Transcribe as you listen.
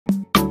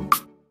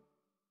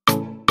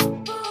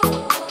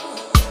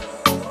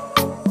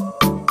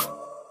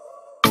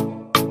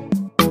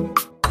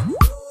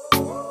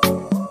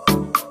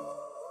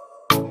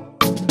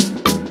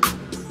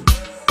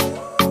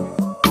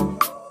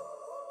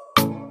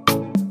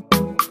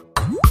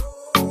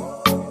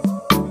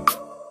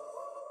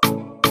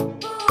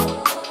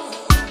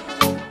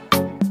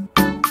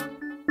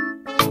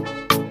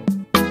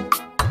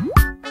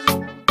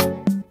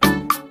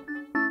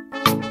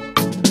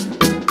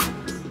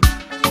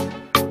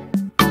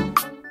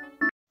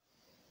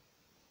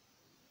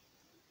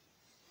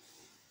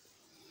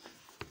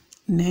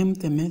Name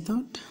the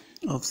method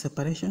of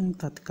separation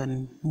that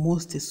can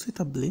most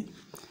suitably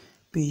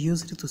be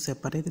used to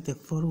separate the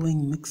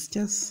following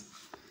mixtures: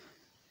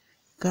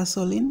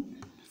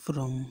 gasoline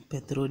from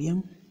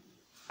petroleum,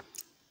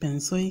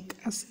 benzoic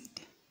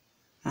acid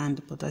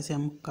and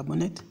potassium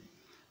carbonate,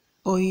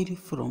 oil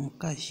from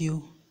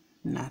cashew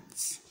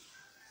nuts.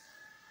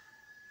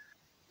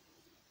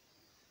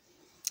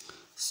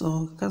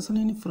 So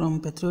gasoline from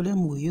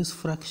petroleum, we use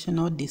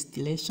fractional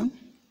distillation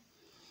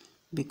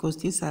because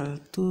these are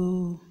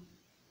two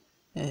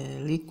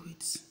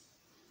liquids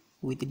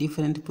with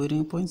different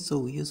boiling points, so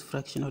we use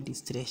fractional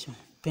distillation.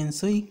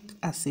 Benzoic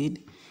acid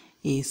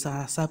is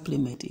a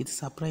supplement, it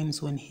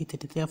sublimes when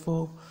heated,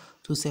 therefore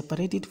to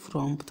separate it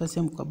from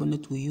potassium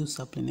carbonate we use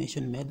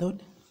sublimation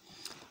method.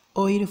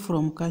 Oil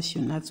from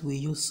cashew nuts we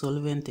use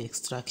solvent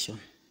extraction.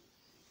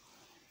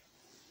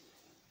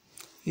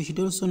 You should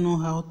also know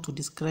how to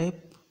describe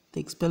the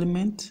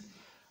experiment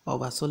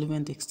of a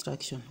solvent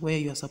extraction, where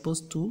you are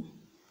supposed to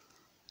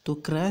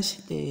crush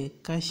the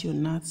cashew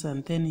nuts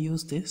and then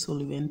use the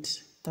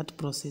solvent. That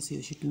process,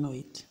 you should know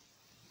it.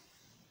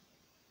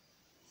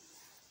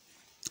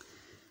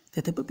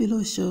 The table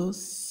below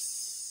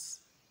shows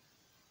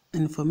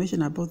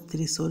information about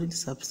three solid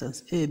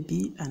substances A,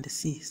 B, and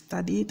C.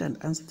 Study it and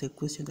answer the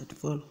question that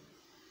follow.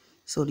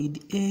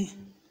 Solid A,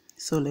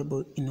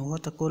 soluble in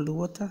water, cold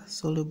water,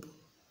 soluble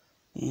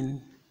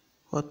in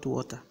hot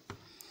water.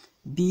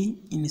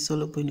 B,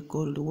 insoluble in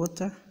cold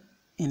water,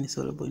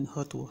 insoluble in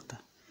hot water.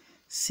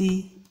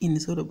 C,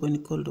 insoluble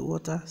in cold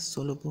water,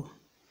 soluble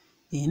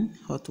in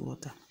hot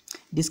water.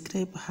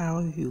 Describe how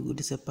you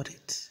would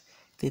separate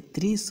the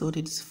three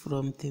solids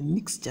from the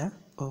mixture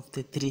of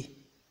the three.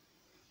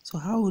 So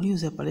how would you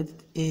separate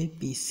A,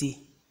 B, C?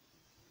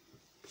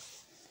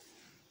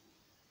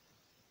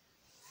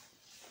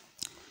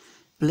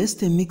 Place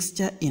the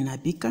mixture in a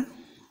beaker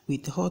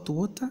with hot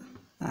water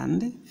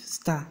and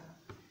stir.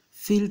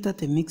 Filter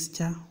the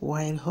mixture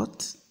while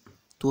hot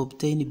to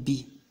obtain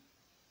B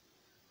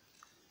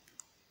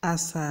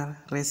as a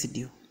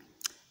residue.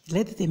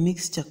 Let the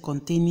mixture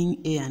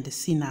containing A and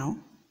C now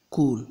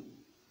cool.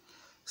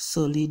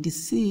 Solid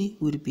C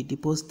will be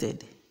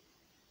deposited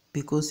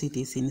because it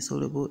is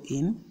insoluble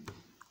in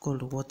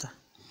cold water.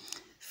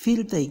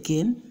 Filter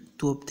again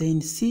to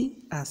obtain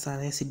C as a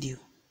residue.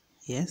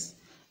 Yes.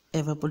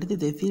 Evaporate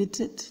the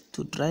filtrate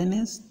to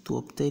dryness to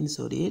obtain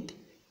solid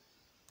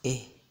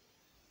A.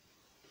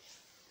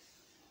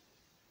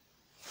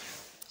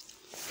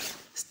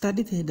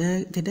 Study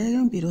the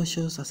diagram below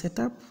shows a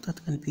setup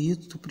that can be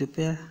used to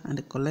prepare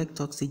and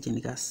collect oxygen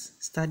gas.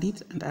 Study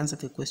it and answer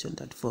the question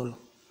that follow.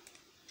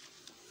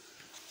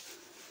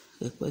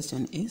 The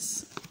question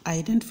is,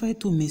 identify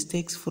two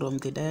mistakes from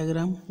the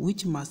diagram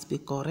which must be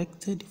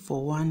corrected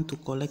for one to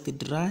collect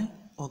dry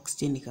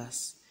oxygen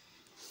gas.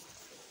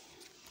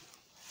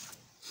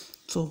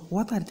 So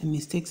what are the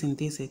mistakes in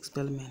this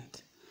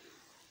experiment?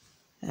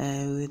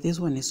 This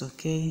one is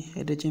okay,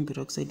 hydrogen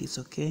peroxide is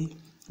okay.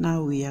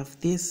 Now we have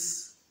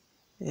this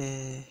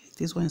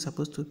one is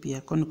supposed to be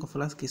a conical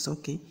flask, is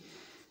okay.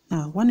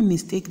 Now one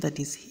mistake that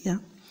is here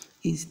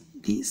is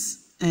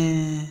this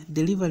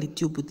delivery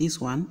tube,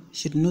 this one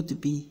should not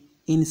be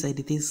inside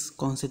this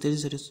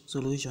concentrated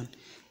solution.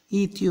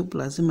 Hii tube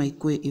lazima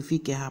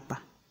ifike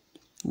hapa,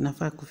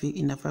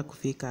 inafaa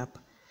kufika hapa.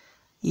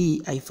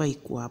 Hii haifai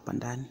kuwa hapa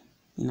ndani,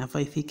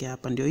 inafaa ifike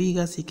hapa. Ndio hii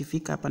gas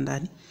ikifika hapa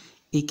ndani,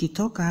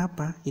 ikitoka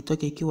hapa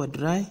itoke ikiwa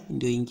dry,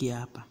 ndio ingia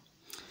hapa.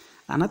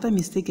 Another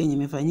mistake yenye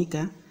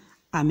imefanyika,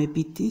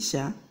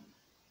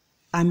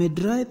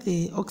 amedry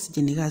the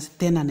oxygen gas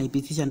tena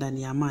anaipitisha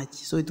ndani ya maji,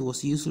 so it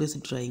was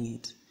useless drying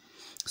it.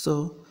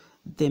 So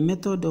the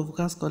method of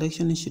gas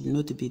collection should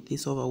not be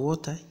this over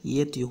water,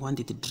 yet you want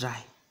it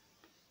dry.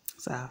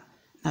 So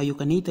now you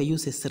can either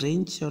use a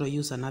syringe or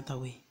use another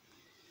way.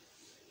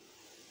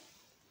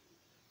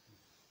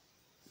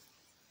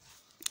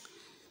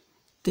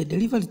 The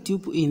delivery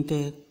tube in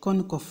the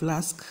conical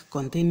flask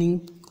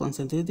containing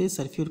concentrated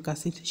sulfuric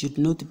acid should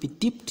not be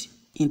dipped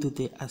into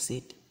the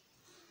acid.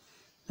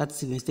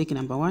 That's mistake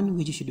number one,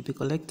 which should be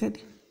corrected.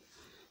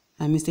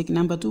 And mistake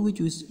number two, which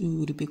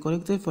would be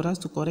corrected for us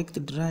to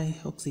correct dry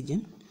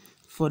oxygen.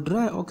 For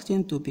dry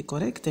oxygen to be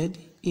corrected,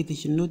 it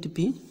should not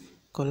be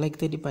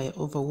collected by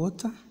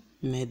overwater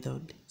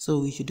method. So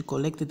we should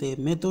collect the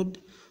method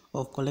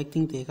of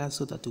collecting the gas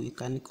so that we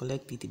can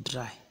collect it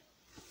dry.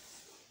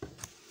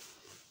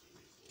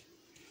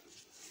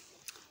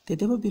 The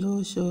table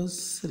below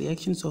shows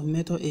reactions of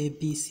metal A,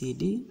 B, C,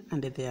 D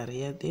and their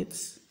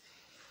reactants.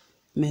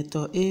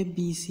 Metal A,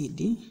 B, C,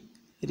 D,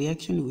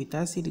 reaction with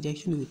acid,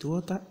 reaction with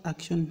water,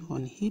 action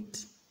on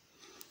heat.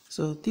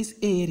 So this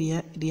A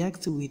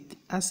reacts with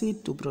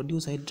acid to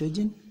produce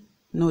hydrogen,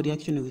 no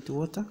reaction with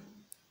water,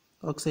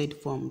 oxide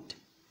formed.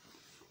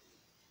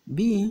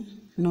 B,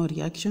 no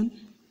reaction,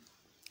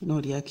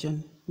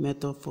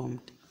 metal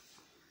formed.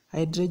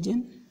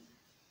 Hydrogen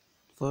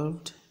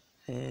formed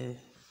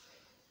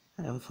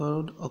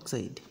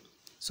oxide.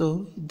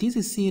 So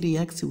this C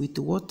reacts with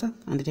water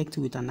and reacts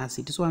with an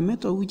acid. So a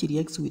metal which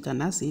reacts with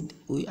an acid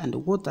and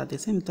water at the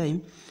same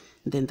time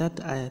then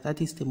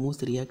that is the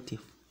most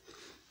reactive,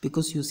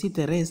 because you see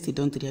the rest they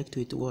don't react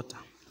with water.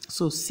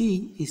 So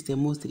C is the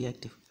most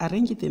reactive.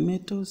 Arrange the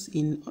metals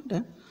in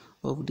order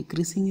of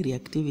decreasing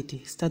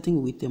reactivity,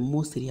 starting with the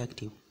most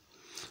reactive.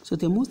 So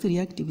the most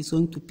reactive is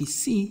going to be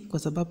C kwa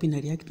sababu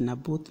ina react na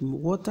both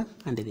water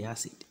and the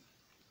acid.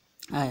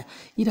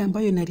 Ile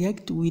ambayo ina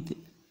react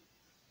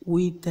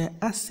with the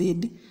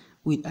acid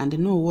and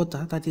no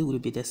water, that will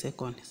be the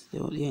second.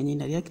 So yenye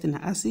ina react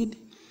na acid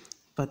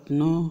but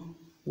no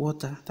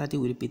water, that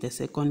will be the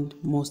second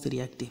most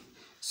reactive.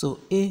 So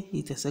A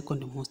is the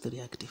second most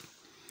reactive.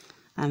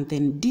 And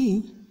then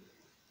D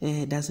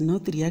does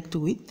not react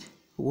with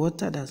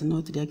water, does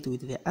not react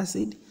with the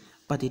acid,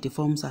 but it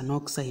forms an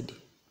oxide.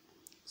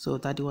 So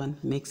that one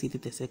makes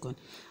it the second.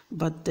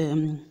 But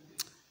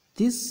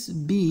this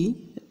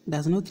B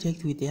does not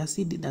react with the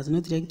acid, does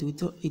not react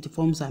with it,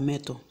 forms a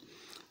metal.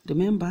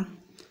 Remember,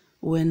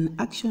 when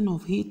action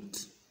of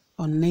heat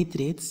on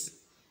nitrates,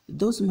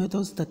 those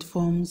metals that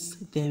forms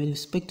the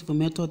respective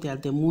metal, they are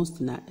the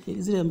most,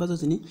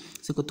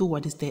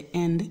 what is the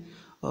end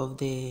of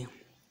the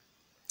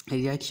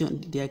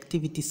reaction, the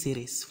activity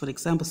series. For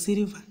example,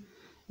 silver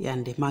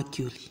and the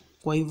mercury.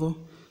 Kwa hivyo,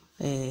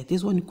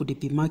 this one could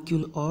be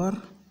mercury or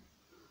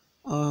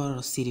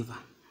silver.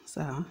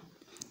 So,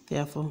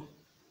 therefore,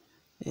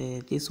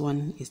 this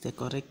one is the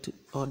correct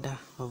order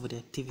of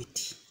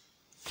reactivity.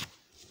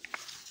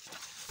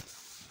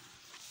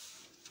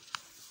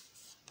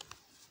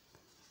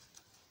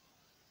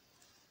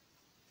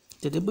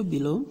 The table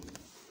below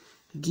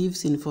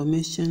gives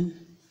information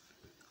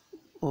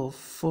of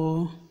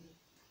 4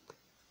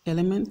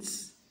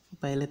 elements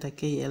by letter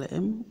K, L,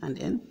 M, and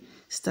N.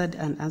 Study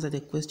and answer the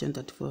question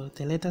that for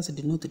the letters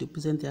do not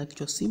represent the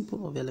actual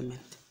symbol of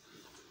element.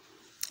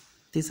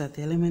 These are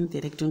the element, the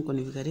electron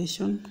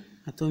configuration,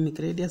 atomic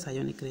radius,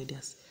 ionic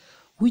radius.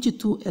 Which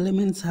 2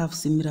 elements have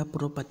similar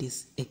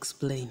properties?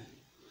 Explain.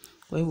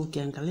 Kwa hivyo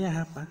ukiangalia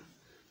hapa,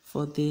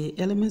 for the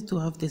elements to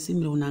have the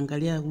similar,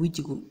 unaangalia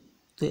which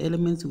the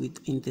elements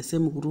within the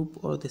same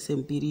group or the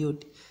same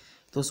period,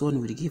 those one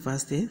will give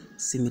us the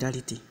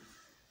similarity.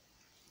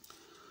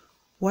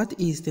 What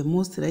is the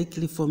most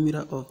likely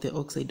formula of the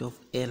oxide of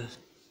L?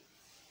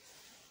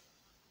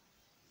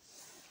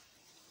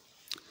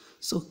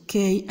 So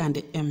K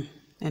and M,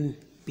 N,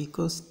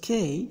 because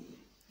K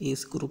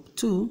is group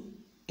 2,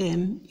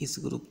 N is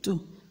group 2.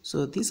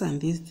 So this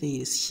and this,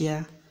 they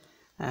share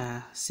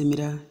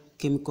similar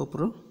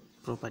chemical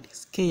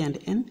properties. K and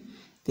N,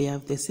 they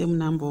have the same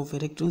number of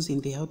electrons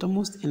in the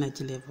outermost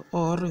energy level.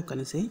 Or you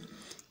can say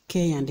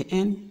K and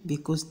N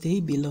because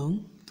they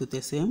belong to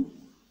the same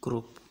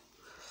group.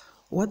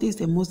 What is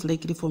the most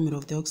likely formula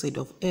of the oxide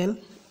of L?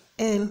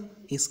 L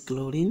is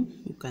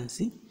chlorine, you can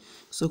see.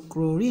 So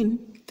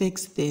chlorine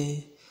takes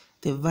the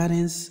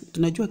valence.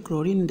 Tunajua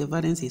chlorine, the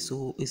valence is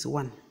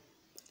 1.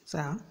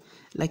 Sawa?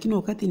 Lakini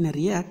wakati ina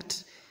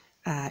react,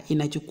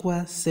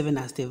 inachukua 7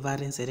 as the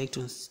valence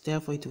electrons.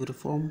 Therefore it will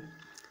form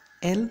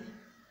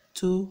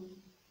L2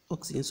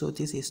 oxygen. So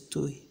this is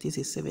 2, this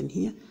is 7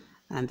 here,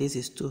 and this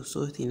is 2.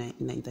 So it in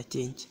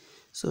interchange.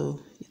 So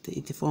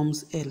it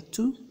forms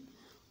L2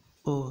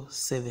 or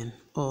 7,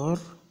 or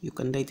you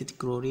can write it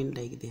chlorine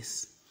like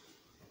this.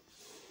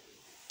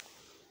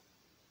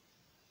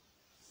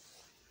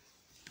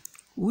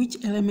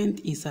 Which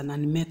element is an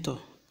nonmetal?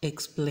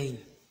 Explain.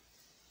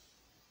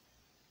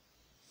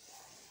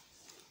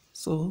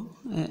 So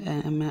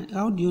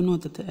how do you know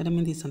that the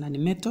element is an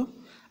nonmetal?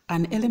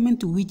 An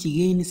element which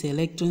gains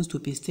electrons to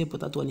be stable,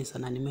 that one is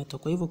an nonmetal.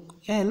 Kwa hivyo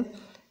L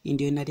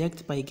ndio ina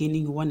react by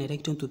gaining 1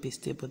 electron to be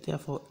stable.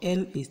 Therefore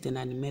L is the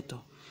nonmetal.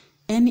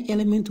 Any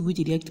element which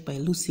react by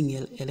losing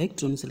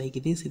electrons like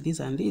this, this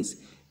and this,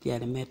 they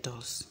are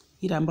metals.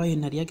 Ile ambayo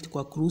ina react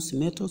kwa cross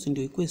metals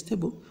ndio ikuwe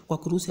stable, kwa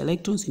cross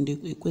electrons ndio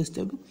ikuwe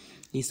stable,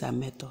 is a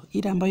metal.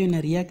 Ile ambayo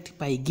ina react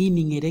by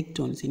gaining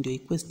electrons ndio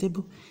ikuwe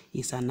stable,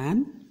 is a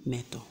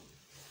non-metal.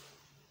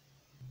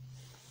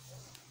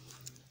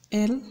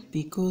 L,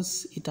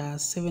 because it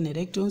has 7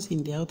 electrons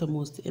in the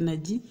outermost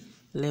energy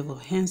level,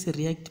 hence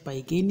react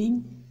by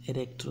gaining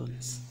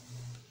electrons.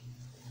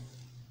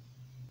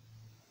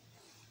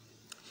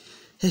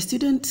 A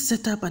student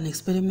set up an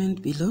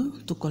experiment below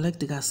to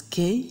collect gas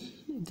K.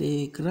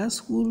 The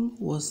glass wool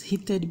was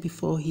heated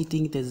before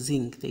heating the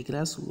zinc. The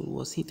glass wool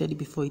was heated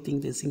before heating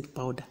the zinc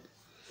powder.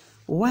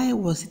 Why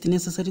was it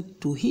necessary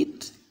to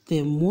heat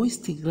the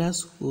moist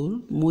glass wool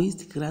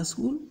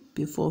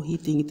before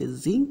heating the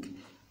zinc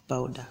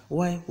powder?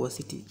 Why was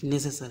it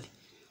necessary?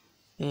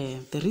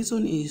 The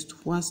reason is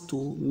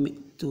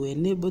to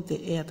enable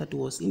the air that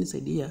was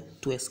inside here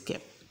to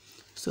escape.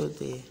 So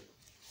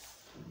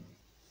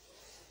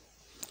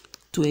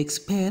to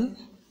expel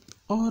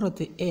all of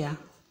the air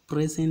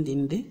present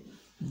in the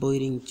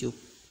boiling tube.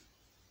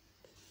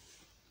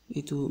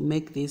 It will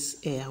make this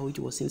air which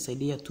was inside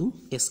here to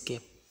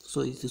escape.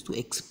 So it is to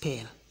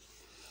expel.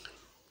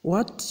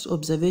 What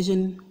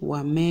observations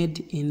were made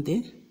in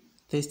the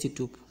test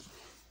tube?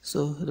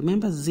 So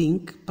remember,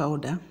 zinc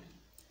powder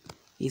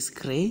is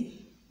gray.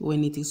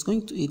 When it is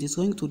going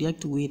to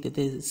react with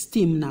the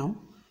steam now,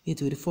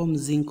 it will form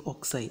zinc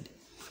oxide.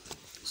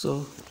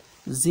 So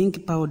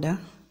zinc powder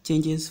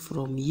changes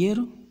from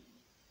yellow,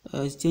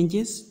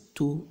 changes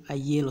to a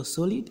yellow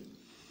solid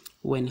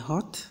when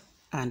hot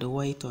and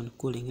white on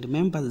cooling.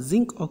 Remember,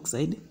 zinc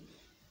oxide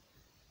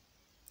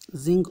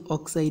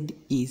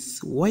is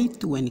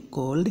white when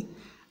cold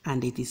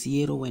and it is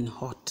yellow when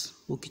hot.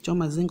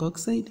 Ukichoma zinc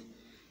oxide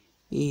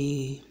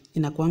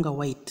inakuanga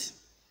white.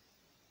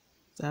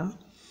 Sawa?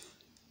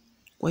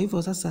 Kwa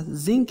hivyo sasa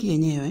zinc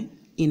yenyewe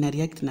ina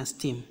react na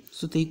steam.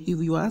 So if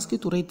you are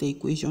asked to write the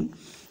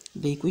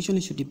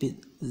equation should be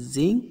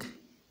zinc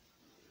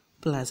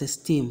plus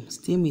steam.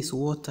 Steam is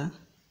water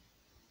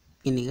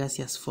in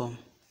gaseous form.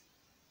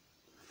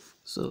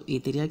 So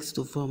it reacts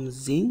to form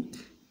zinc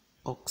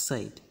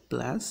oxide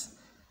plus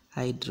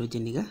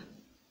hydrogen.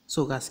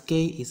 So gas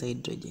K is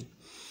hydrogen.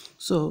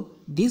 So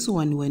this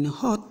one when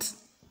hot,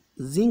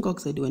 zinc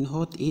oxide when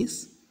hot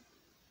is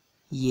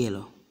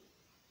yellow.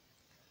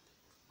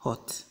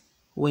 Hot.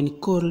 When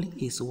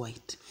cold is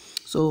white.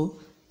 So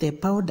the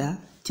powder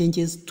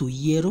changes to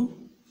yellow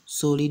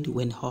solid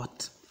when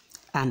hot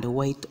and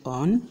white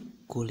on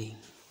cooling.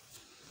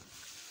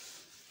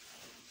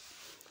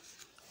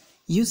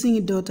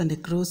 Using dot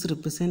and cross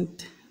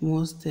represent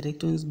most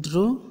electrons,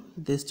 draw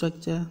the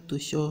structure to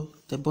show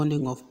the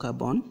bonding of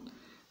carbon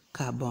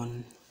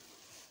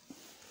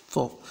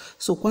 4.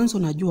 So kwanza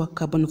unajua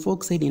carbon 4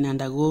 oxide in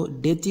undergo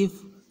dative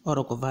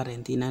or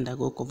covalent, in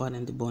undergo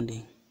covalent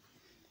bonding,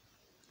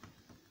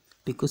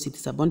 because it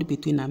is a bond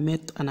between an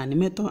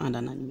metal and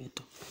an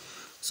non-metal.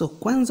 So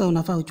kwanza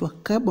unafaa ujua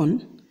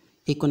carbon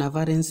iko na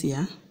valence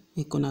ya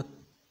iko na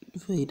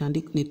ni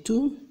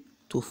 2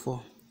 to 4.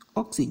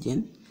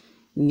 Oxygen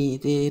ni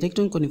the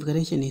electron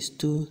configuration is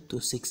 2 to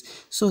 6.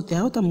 So the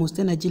outermost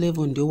energy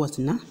level ndio was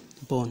na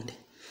bond.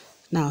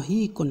 Now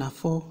hii iko na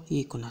 4,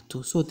 hii iko na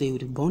 2. So they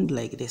will bond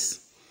like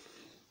this.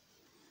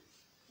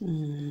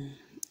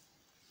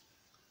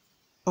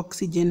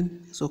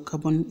 Oxygen, so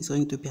carbon is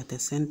going to be at the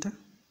center.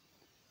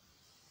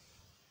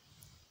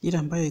 Ile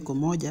ambayo iko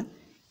moja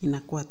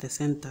inakuwa at the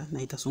center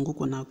na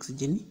itazungukwa na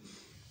oxygen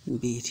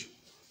mbili.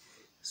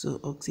 So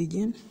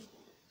oxygen.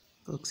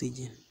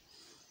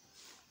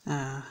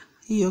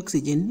 Hii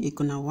oxygen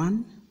iko na 1,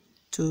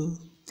 2,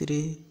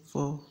 3,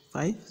 4,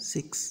 5,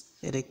 6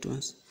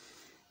 electrons.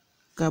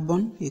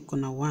 Carbon iko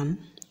na 1,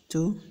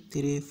 2,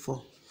 3,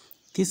 4.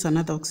 This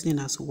another oxygen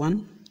has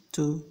 1,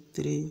 2,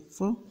 3,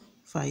 4,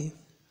 5,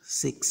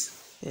 6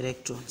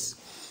 electrons.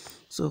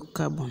 So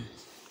carbon.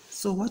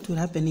 So what will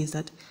happen is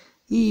that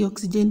hii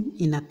oxygen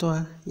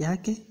inatoa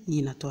yake, hii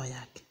inatoa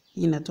yake.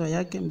 Hii inatoa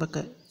yake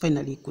mpaka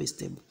finally iko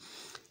stable.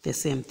 The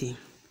same thing.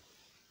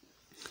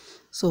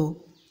 So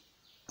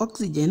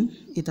oxygen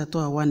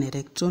itatoa 1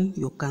 electron,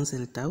 you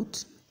cancel it out.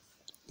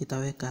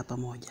 Itaweka hapa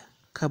moja.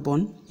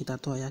 Carbon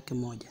itatoa yake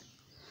moja.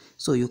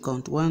 So you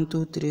count 1,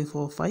 2, 3,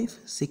 4, 5,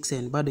 6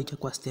 and bado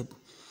itakuwa stable.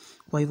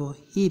 Kwa hivyo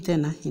hii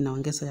tena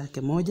inaongeza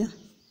yake moja,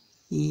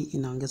 hii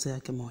inaongeza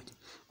yake moja.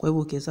 Kwa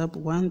hivyo ukihesabu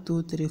 1,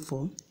 2, 3,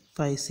 4,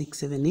 5,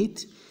 6, 7,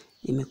 8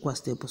 imekuwa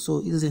stable. So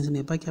hizi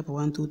zimebaki hapa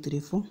 1, 2, 3,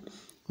 4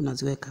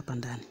 unaziweka hapa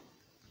ndani.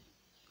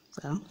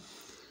 Sawa?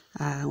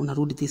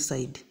 Unarudi this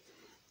side.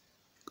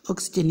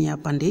 Oxygen ya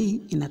pande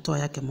hii inatoa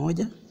yake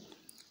moja,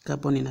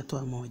 carbon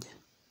inatoa moja.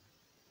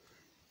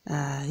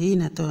 Hii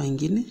inatoa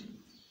ingine,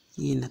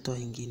 hii inatoa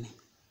ingine.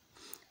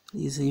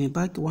 Hizi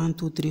imebaki 1,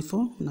 2, 3,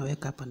 4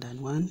 unaweka hapa ndani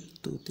 1,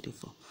 2, 3,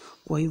 4.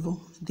 Kwa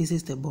hivyo this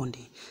is the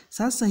bonding.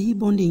 Sasa hii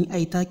bonding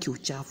haitaki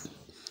uchafu.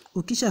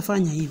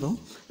 Ukishafanya hivyo,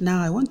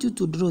 now I want you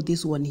to draw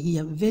this one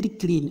here very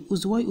clean.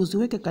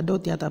 Usiweke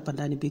kadoti hata hapa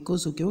ndani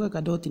because ukiweka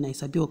kadoti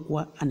inahesabiwa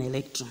kuwa an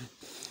electron.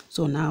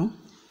 So now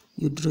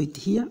you draw it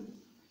here.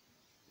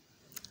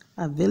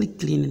 Very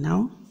clean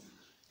now.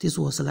 This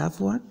was rough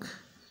work.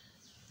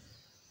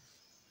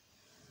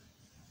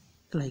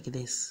 Like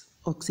this.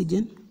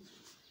 Oxygen,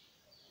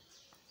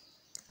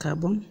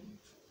 carbon,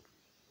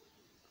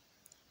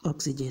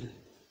 oxygen.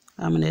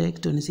 How many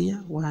electrons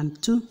here? 1,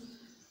 2,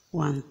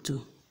 1,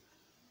 2.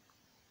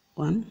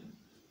 1,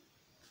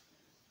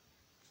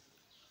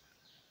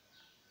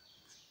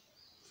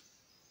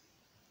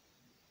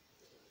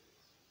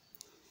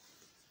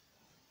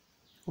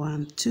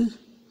 1, 2,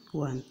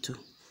 1, 2.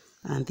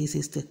 And this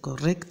is the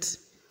correct.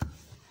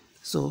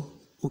 So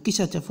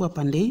ukisha chafua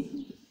pande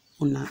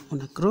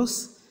una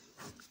cross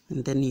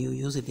and then you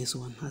use this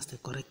one as the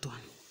correct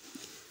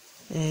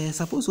one.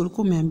 Suppose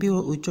ulikuwa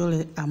umeambiwa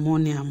uchole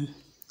ammonium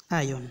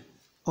ion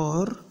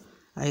or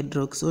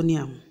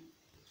hydroxonium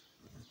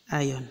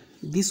ion.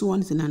 This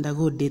one is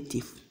undergo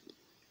dative.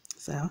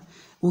 Sawa?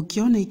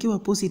 Ukiona ikiwa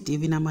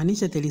positive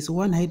inamaanisha there is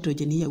one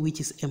hydrogen here which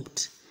is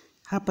empty.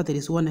 Hapa there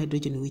is one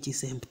hydrogen which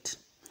is empty.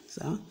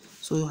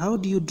 So how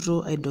do you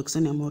draw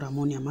hydroxonium or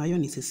ammonium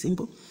ion? It's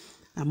simple.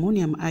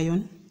 Ammonium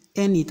ion,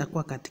 N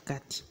itakuwa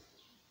katikati.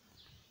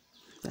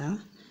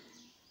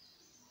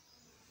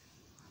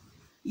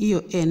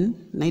 Hiyo N,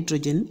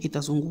 nitrogen,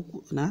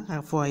 itazunguka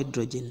na 4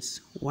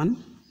 hydrogens. 1,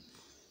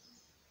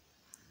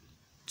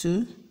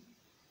 2,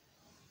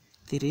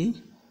 3,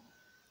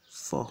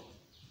 4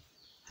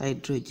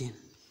 hydrogen.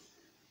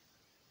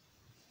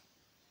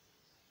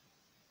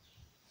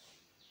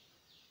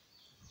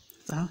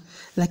 Sawa?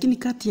 Lakini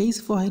kati ya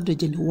hizi 4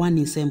 hydrogen,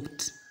 1 is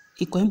empty.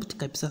 Iko empty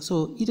kabisa.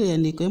 So ile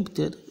yenye iko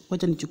empty,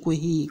 wacha nichukue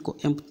hii iko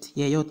empty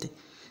yeyote.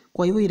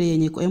 Kwa hivyo ile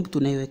yenye iko empty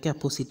unaiwekea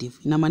positive.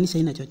 Inamaanisha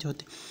haina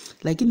chochote.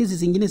 Lakini hizi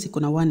zingine ziko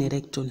na 1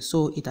 electron.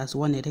 So it has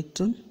 1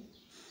 electron.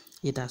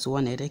 It has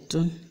 1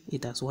 electron.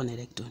 It has 1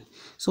 electron.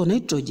 So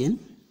nitrogen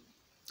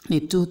ni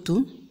 2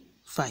 to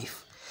 5.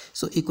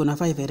 So iko na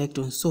 5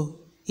 electrons. So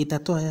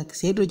itatoa yake.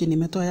 Si hydrogen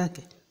imetoa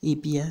yake. Hii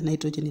pia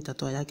nitrogen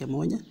itatoa yake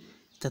moja.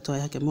 Itatoa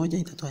yake moja,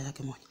 itatoa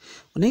yake moja.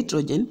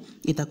 Nitrogen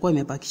itakuwa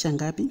imebakisha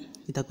ngapi?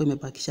 Itakuwa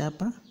imebakisha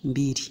hapa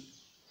 2.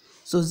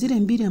 So zile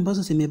 2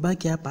 ambazo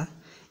zimebaki hapa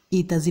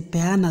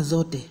itazipeana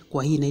zote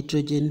kwa hii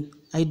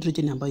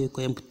hydrogen ambayo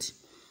iko empty.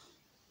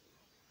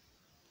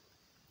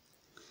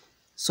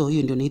 So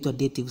hiyo ndio inaitwa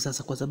dative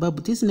sasa, kwa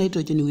sababu this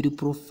nitrogen will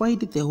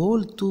provide the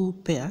whole 2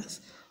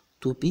 pairs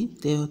to be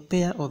the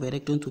pair of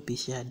electron to be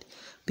shared.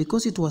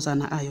 Because it was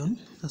an ion,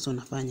 sasa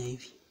unafanya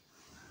hivi.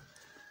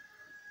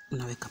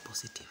 Unaweka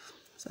positive.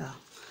 Sawa.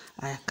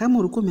 Haya, kama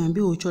ulikuwa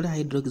umeambiwa uchore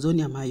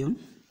hydroxonium ion,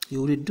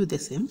 you will do the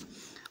same.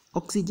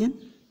 Oxygen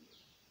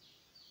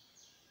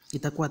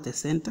itakuwa the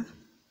center.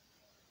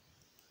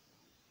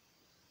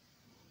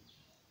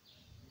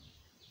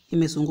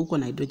 Imezungukwa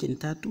na hydrogen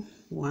 3.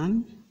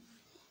 1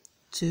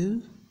 2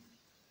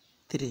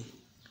 3.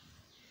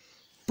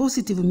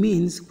 Positive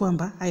means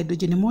kwamba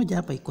hydrogen moja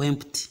hapa iko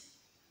empty.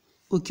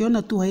 Ukiona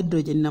 2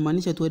 hydrogen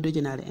inamaanisha 2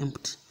 hydrogen are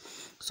empty.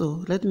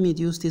 So let me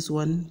use this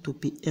one to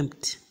be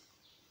empty.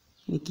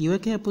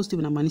 Nikiweka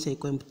positive inamaanisha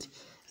iko empty.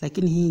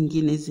 Lakini hii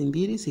nyingine hizi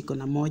mbili ziko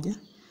na moja,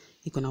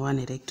 iko na 1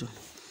 electron.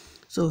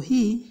 So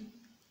hii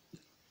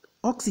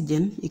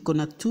oxygen iko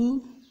na 2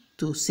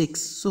 to 6.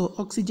 So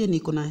oxygen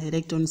iko na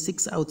electron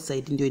 6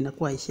 outside, ndio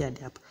inakuwa shared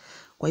hapa.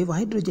 Kwa hivyo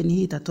hydrogen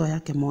hii itatoa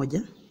yake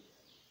moja.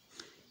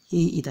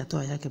 Hii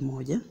itatoa yake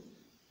moja.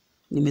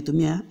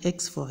 Nimetumia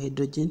X for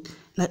hydrogen.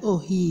 Like,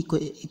 hii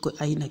iko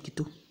haina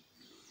kitu.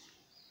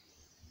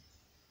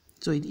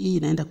 So hii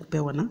inaenda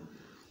kupewa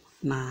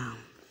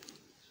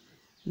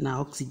na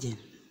oxygen.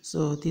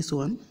 So this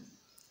one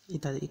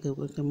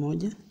iko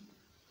moja.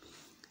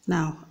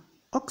 Now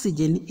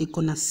oxygen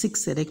iko na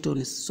 6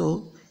 electrons.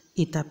 So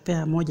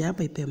itapea moja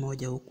hapa, ipea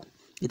moja huku.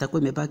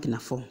 Itakuwa imebaki na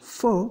 4.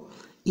 4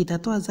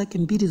 itatoa zake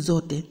 2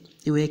 zote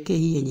iweke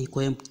hii yenye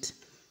iko empty.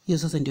 Hiyo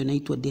sasa ndio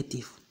inaitwa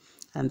dative.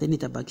 And then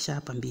itabakisha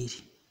hapa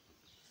 2.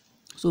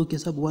 So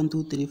ukihesabu 1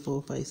 2 3 4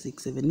 5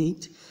 6 7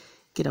 8,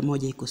 kila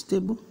moja iko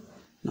stable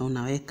na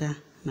unaweka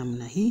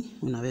namna hii,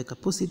 unaweka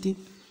positive,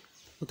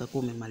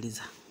 utakuwa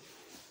umemaliza.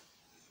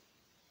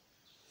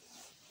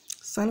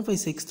 Sulfur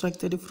is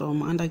extracted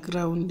from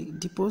underground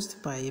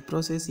deposit by a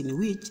process in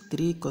which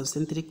 3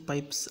 concentric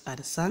pipes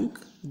are sunk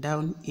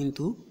down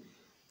into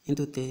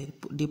the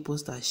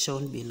deposit as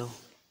shown below.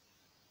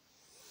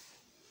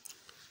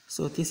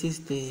 So this is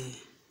the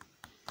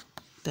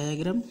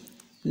diagram.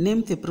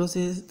 Name the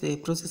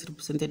process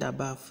represented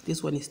above.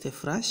 This one is the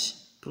flash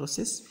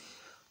process.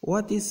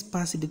 What is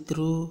passed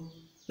through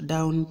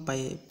down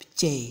pipe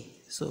J?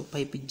 So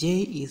pipe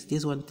J is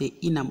this one, the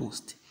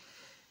innermost.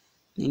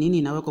 Ni nini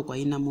inawekwa kwa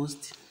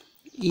innermost?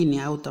 Hii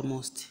ni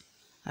outermost.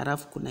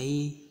 Halafu kuna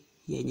hii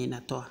yenye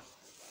inatoa.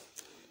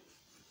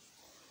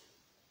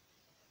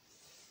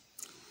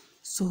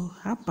 So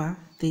hapa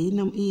the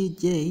inner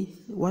J,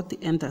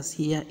 what enters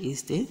here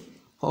is the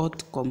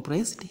hot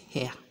compressed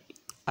air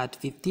at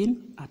 15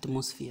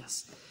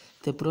 atmospheres.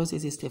 The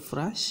process is the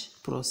flash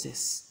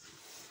process.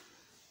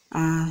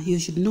 You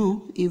should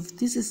know, if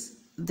this is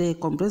the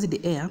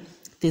compressed air,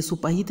 the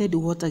superheated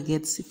water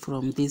gets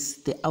from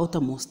this, the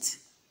outermost.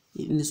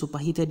 In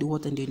superheated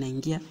water ndio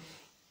inaingia.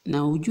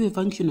 Na ujue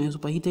function of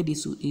superheated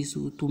is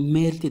to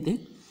melt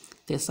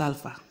the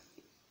sulfur.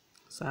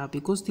 So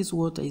because this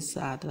water is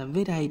at a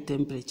very high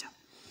temperature.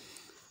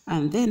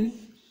 And then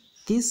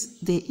this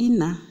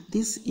inner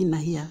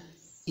here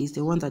is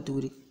the one that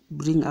will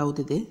bring out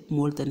the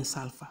molten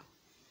sulfur.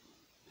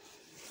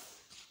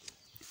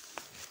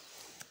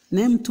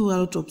 Name 2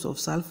 allotropes of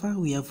sulfur.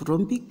 We have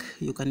rhombic,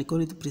 you can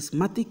call it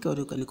prismatic, or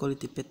you can call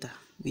it beta.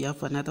 We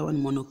have another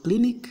one,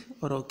 monoclinic,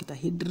 or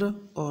octahedral,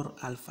 or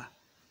alpha.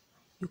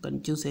 You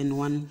can choose any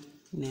one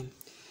name.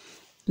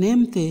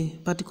 Name the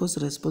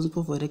particles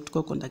responsible for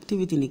electrical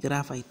conductivity in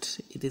graphite.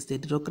 It is the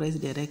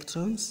delocalized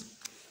electrons.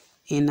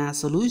 In a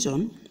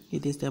solution,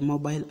 it is the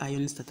mobile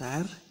ions that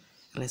are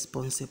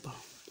responsible.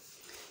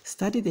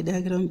 Study the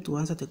diagram to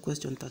answer the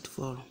question that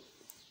follows.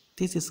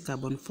 This is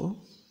carbon 4.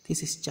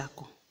 This is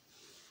charcoal.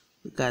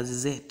 Gas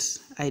Z.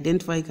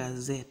 Identify gas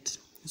Z.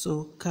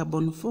 So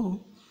carbon 4,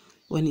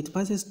 when it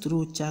passes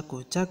through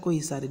charcoal, charcoal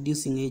is a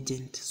reducing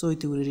agent. So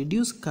it will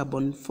reduce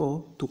carbon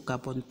 4 to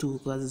carbon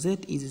 2. Gas Z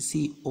is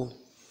CO.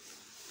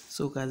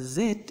 So gas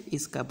Z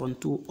is carbon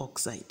 2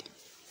 oxide.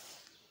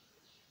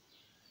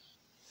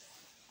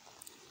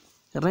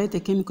 Write the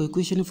chemical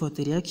equation for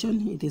the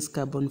reaction. It is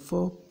carbon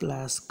 4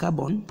 plus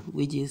carbon,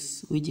 which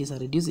is a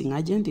reducing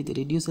agent. It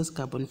reduces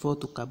carbon 4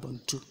 to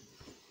carbon 2.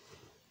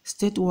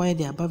 State why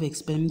the above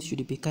experiment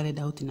should be carried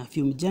out in a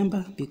fume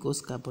chamber,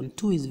 because carbon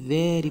 2 is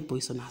very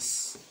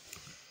poisonous.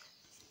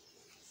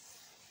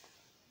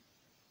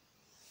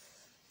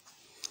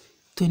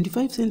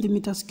 25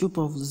 centimeters cube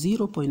of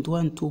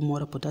 0.12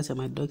 molar potassium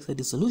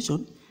hydroxide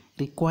solution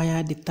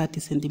required 30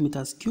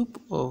 centimeters cube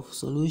of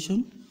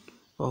solution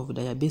of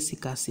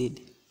diabasic acid.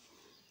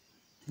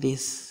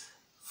 This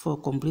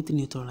for complete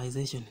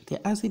neutralization.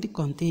 The acid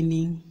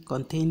contained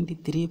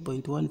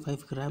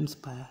 3.15 grams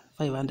per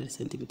 500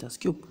 centimeters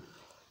cube.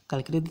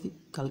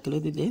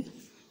 Calculated the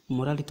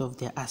molarity of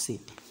the acid.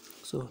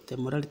 So the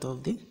molarity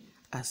of the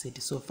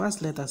acid. So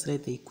first let us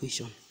write the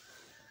equation.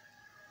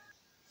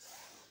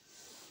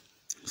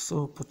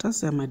 So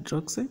potassium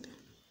hydroxide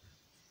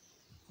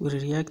will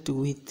react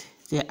with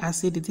the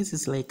acid. This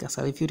is like a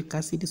sulfuric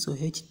acid, so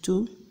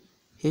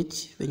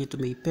H2H venye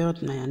tumeipewa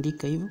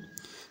tunaandika hivyo.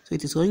 So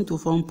it is going to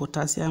form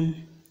potassium.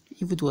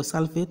 If it was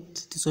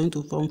sulfate, it is going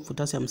to form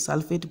potassium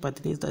sulfate, but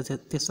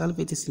the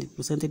sulfate is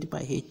represented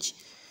by H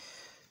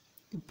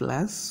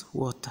plus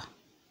water.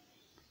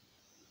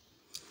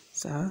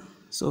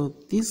 So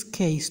this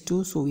K is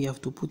 2, so we have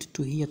to put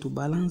 2 here to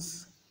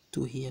balance,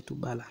 2 here to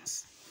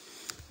balance.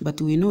 But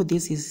we know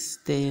this is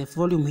the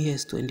volume here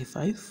is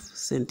 25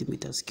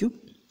 centimeters cube.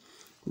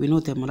 We know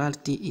the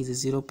molarity is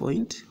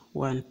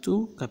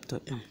 0.12 capital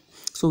M.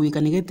 So we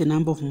can get the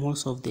number of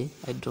moles of the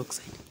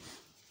hydroxide.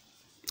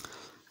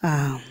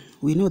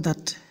 We know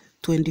that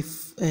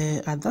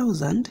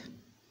 1,000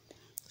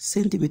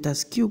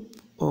 centimeters cube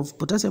of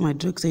potassium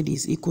hydroxide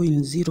is equal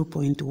in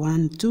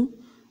 0.12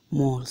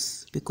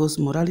 moles because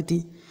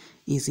molarity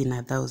is in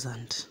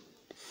 1,000.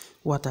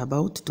 What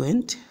about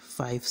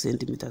 25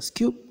 centimeters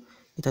cube?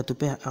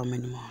 Itatupea how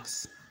many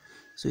moles?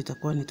 So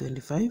itakuwa ni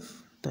 25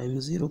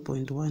 times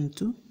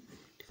 0.12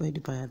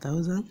 divided by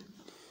 1,000.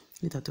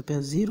 Itatupea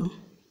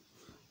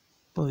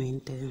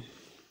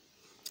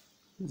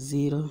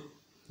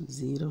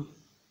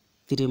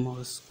 0.003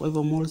 moles. Kwa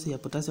hivyo moles ya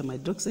potassium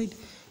hydroxide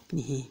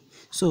ni hii.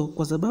 So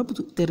kwa sababu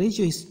the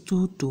ratio is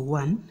 2 to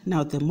 1,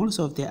 now the moles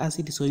of the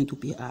acid is going to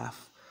be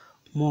half.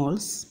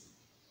 Moles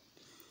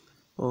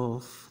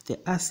of the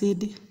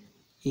acid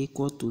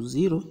equal to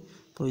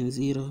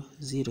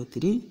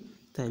 0.003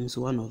 times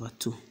 1 over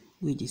 2,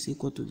 which is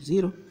equal to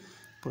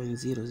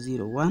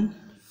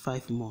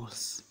 0.0015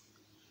 moles.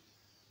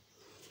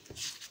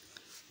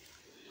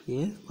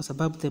 Yeah, kwa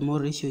sababu the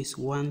mole ratio is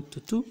 1 to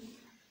 2,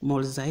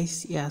 moles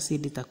ya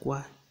acid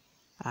itakuwa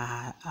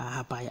a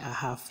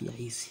half ya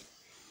hizi.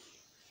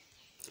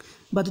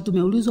 But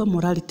tumeulizwa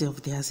molarity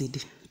of the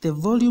acid. The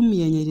volume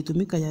yenye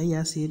ilitumika ya hii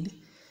acid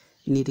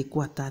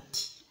nilikuwa 30.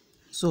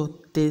 So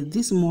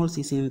this moles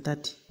is in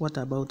 30. What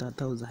about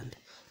 1,000?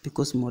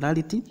 Because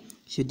molarity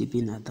should be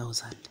in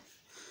 1,000.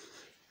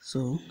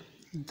 So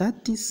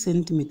 30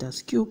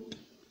 centimeters cube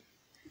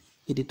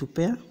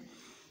ilitupea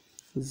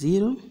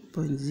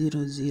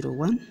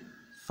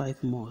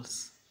 0.0015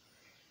 moles.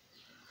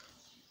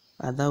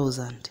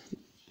 1,000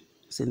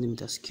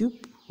 centimeters cube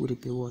will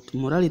be what?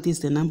 Molarity is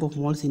the number of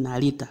moles in a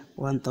liter,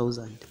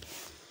 1,000.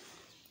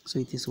 So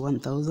it is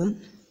 1,000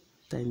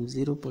 times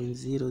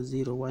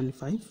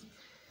 0.0015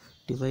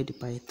 divided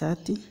by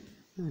 30,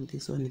 and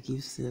this one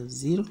gives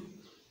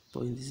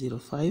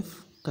 0.05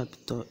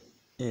 capital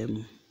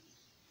M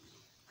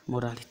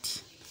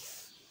molarity.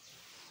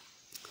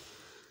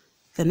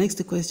 The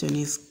next question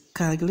is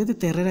calculate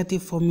the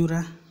relative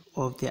formula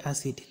of the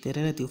acid. The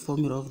relative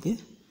formula of the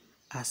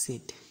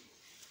acid.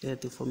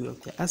 Relative formula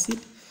of the acid.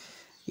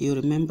 You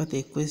remember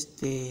the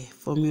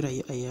formula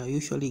I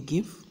usually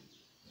give.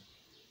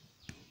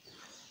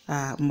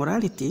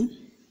 Molarity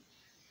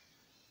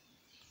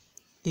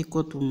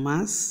equal to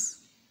mass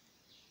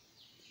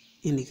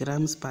in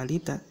grams per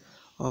liter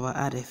over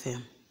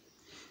RFM.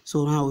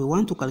 So now we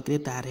want to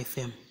calculate the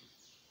RFM.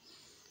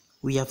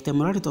 We have the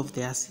molarity of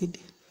the acid,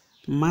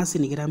 mass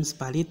in grams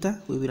per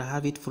liter, we will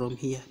have it from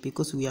here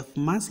because we have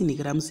mass in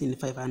grams in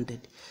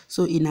 500.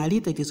 So in a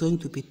liter it is going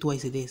to be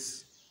twice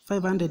this.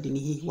 500 in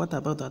here, what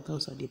about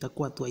 1,000?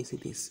 Itakuwa twice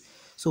this.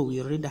 So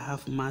we already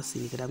have mass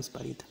in grams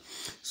per liter.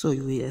 So we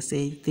will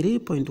say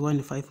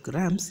 3.15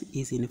 grams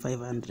is in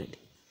 500.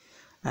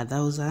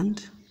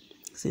 1,000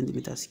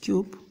 centimeters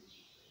cube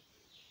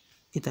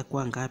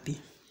itakuwa ngapi?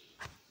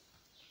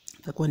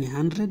 Itakuwa ni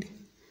 100.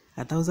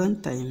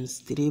 1,000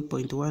 times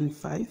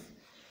 3.15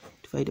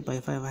 divided by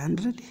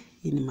 500.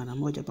 Hii ni mara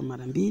moja pa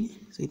mara mbili.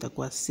 So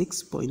itakuwa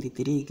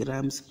 6.3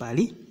 grams per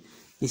liter.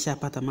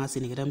 Nishapata mass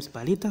in grams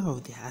per liter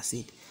of the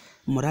acid.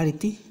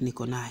 Molarity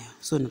niko nayo.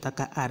 So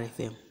nataka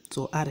RFM.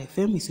 So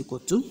RFM is equal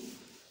to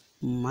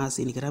mass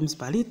in grams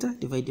per liter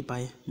divided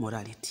by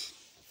molarity.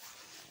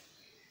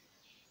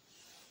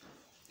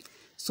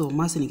 So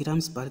mass in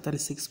grams per liter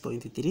is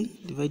 6.3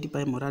 divided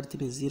by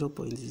molarity is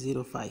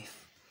 0.05.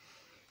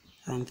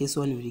 And this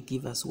one will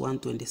give us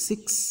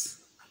 126,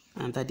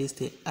 and that is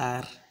the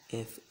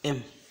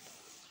RFM.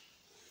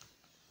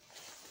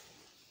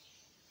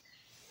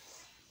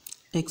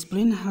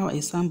 Explain how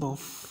a sample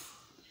of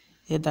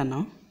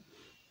ethanol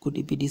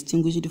could be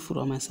distinguished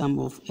from a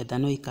sample of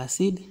ethanoic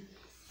acid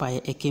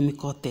by a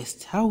chemical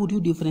test. How would you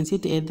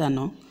differentiate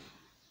ethanol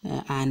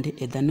and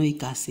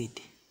ethanoic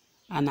acid,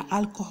 an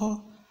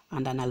alcohol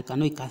and an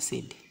alkanoic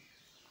acid?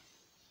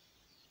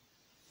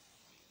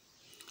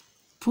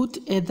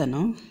 Put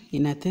ethanol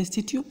in a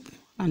test tube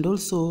and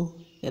also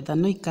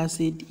ethanoic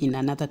acid in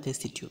another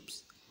test tube.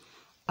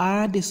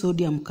 Add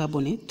sodium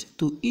carbonate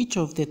to each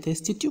of the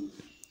test tube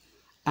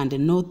and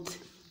note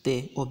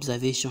the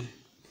observation.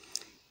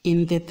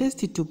 In the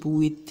test tube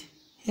with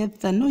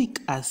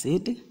ethanoic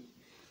acid,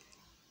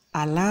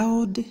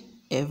 allowed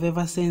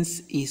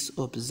effervescence is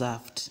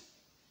observed.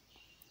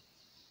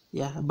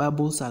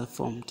 Bubbles are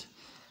formed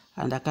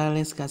and a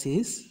colorless gas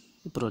is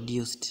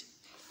produced.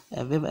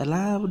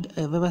 Allowed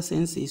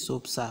effervescence is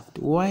observed,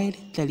 while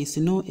there is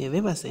no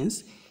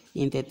effervescence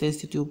in the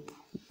test tube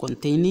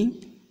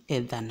containing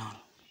ethanol.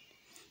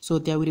 So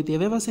there will be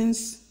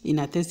effervescence in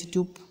a test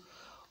tube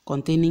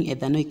containing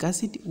ethanoic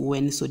acid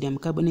when sodium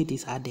carbonate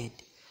is added,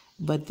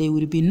 but there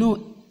will be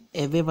no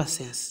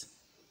effervescence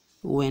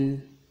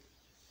when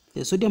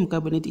the sodium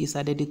carbonate is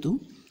added to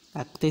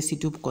a test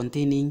tube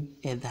containing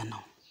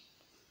ethanol.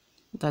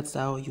 That's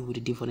how you will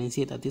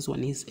differentiate that this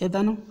one is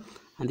ethanol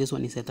and this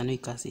one is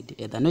ethanoic acid.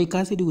 Ethanoic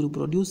acid will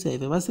produce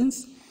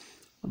effervescence,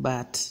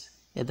 but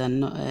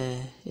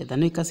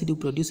ethanoic acid will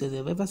produce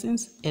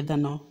effervescence,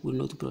 ethanol will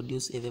not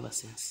produce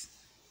effervescence.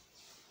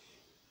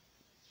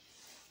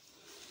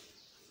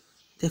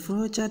 The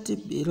flow chart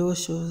below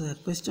shows a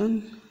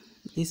question.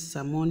 This is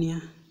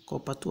ammonia,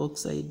 copper 2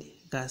 oxide,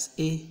 gas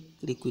A,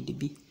 liquid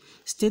B.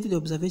 State the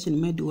observation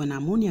made when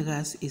ammonia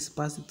gas is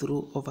passed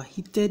through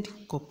overheated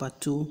copper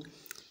 2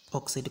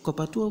 oxide.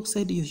 Copper 2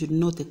 oxide, you should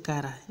note the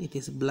color, it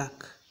is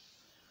black.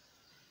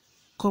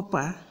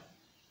 Copper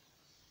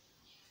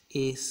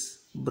is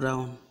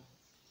brown.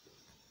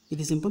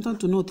 It is important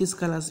to note these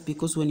colors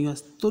because when you are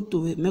told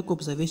to make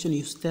observation,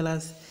 you tell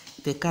us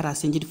the color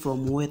changed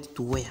from where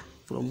to where,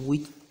 from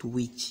which to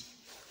which.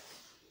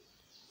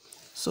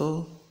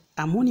 So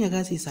ammonia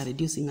gas is a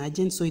reducing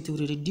agent, so it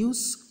will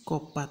reduce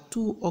copper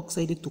 2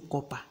 oxide to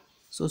copper.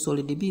 So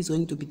solid B is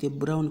going to be the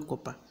brown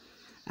copper,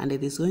 and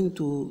it is going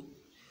to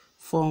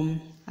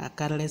form a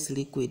colorless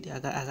liquid,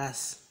 a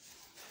gas.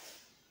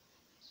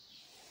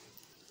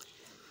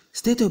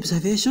 State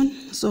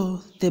observation.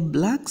 So the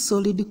black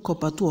solid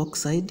copper 2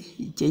 oxide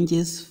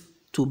changes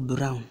to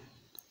brown.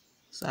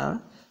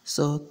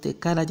 So the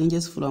color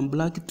changes from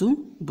black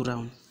to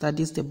brown. That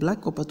is, the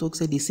black copper 2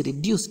 oxide is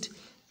reduced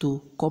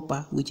to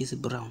copper, which is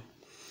brown.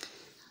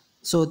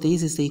 So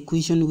this is the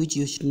equation which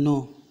you should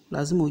know.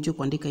 Lazima ujue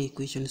kuandika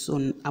equation. So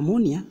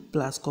ammonia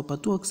plus copper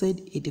 2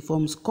 oxide, it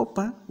forms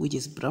copper, which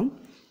is brown,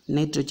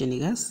 nitrogen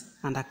gas,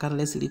 and a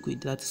colorless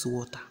liquid, that is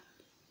water.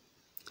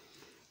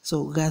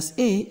 So gas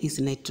A is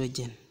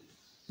nitrogen,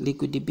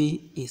 liquid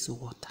B is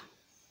water.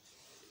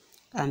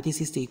 And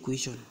this is the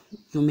equation.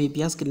 You may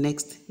be asked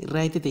next,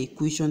 write the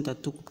equation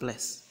that took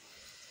place.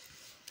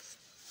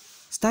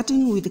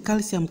 Starting with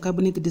calcium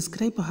carbonate,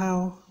 describe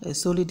how a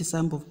solid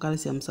sample of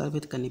calcium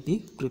sulfate can be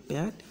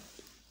prepared.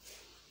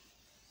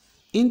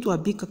 Into a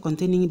beaker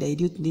containing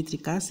dilute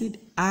nitric acid,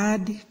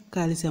 add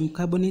calcium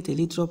carbonate a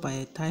little by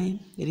a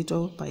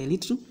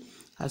little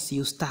as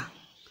you stir.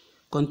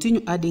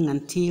 Continue adding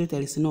until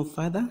there is no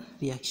further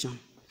reaction.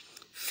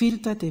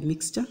 Filter the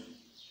mixture,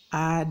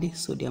 add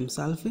sodium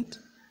sulfate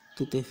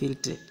to the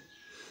filtrate.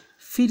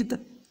 Filter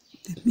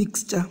the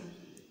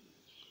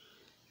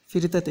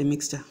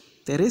mixture.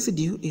 The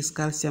residue is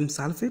calcium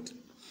sulfate.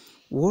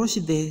 Wash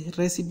the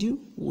residue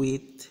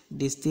with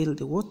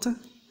distilled water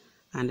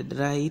and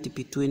dry it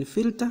between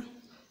filter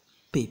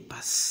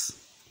papers.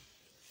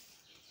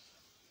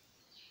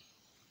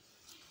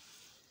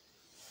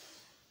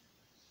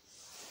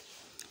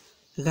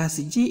 Gas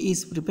G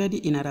is prepared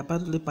in a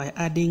laboratory by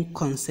adding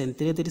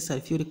concentrated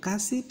sulfuric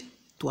acid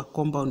to a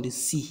compound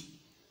C.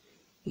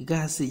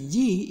 Gas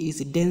G is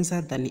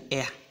denser than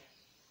air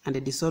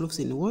and dissolves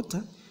in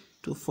water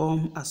to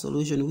form a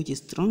solution which is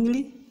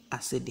strongly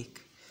acidic.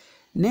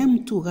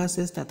 Name two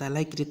gases that are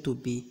likely to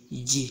be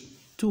G.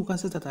 Two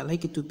gases that are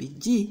likely to be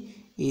G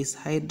is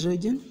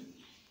hydrogen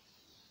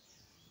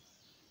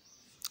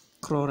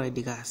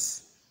chloride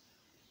gas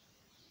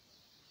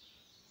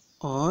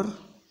or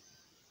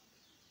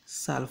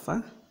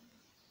sulfur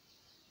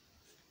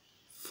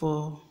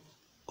 4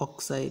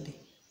 oxide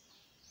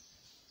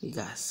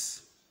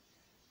gas,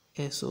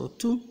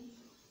 SO2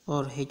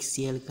 or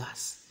HCl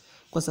gas.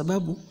 Kwa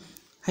sababu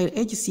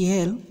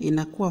HCl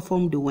inakuwa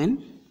formed when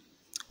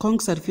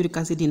conc sulfuric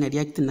acid ina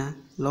react na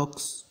rock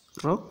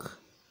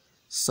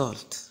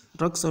salt.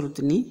 Rock salt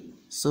ni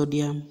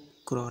sodium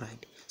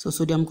chloride. So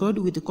sodium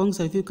chloride with conc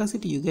sulfuric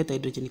acid, you get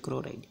hydrogen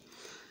chloride.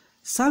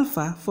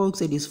 Sulfur 4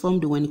 oxide is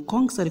formed when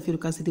conc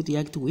sulfuric acid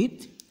react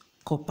with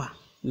copper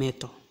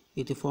metal.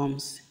 It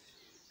forms,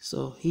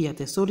 so here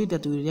the solid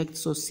that will react,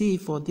 so C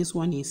for this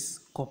one is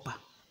copper.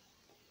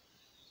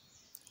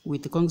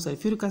 With conc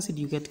sulfuric acid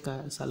you get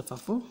sulfur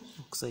 4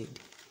 oxide.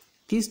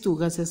 These two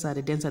gases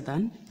are denser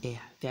than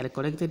air. They are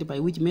collected by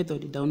which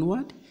method?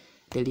 Downward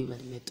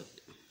delivery method.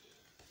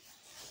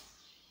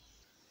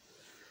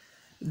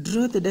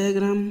 Draw the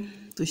diagram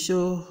to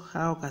show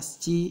how gas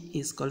G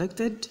is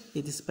collected.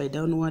 It is by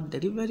downward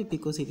delivery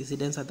because it is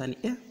denser than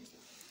air.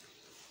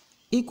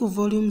 Equal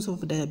volumes of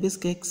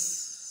diabase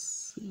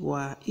cakes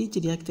were each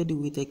reacted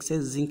with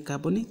excess zinc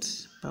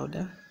carbonate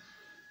powder.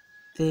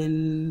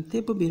 Then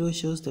table below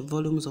shows the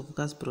volumes of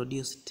gas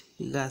produced.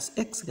 Gas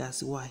X,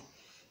 gas Y.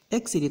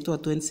 X ilitoa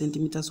 20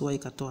 centimeters, Y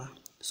ikatoa.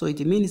 So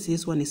it means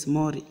this one is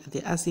more,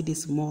 the acid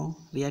is more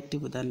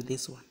reactive than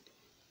this one.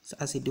 So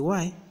acid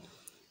Y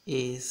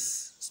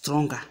is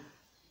stronger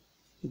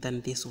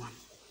than this one.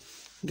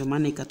 Ndio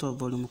maana ikatoa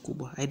volume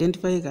kubwa.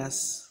 Identify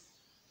gas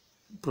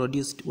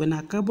produced. When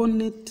a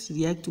carbonate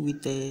reacts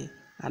with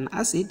an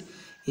acid,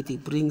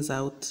 it brings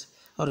out,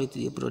 or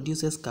it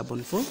produces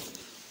carbon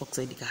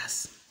dioxide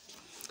gas.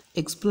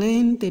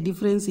 Explain the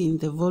difference in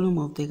the volume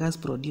of the gas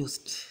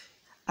produced.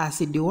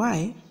 Acid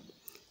Y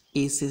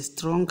is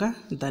stronger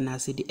than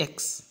acid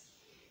X.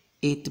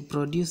 It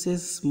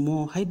produces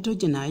more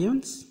hydrogen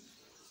ions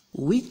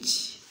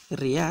which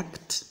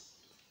react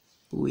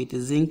with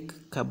zinc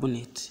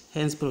carbonate,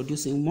 hence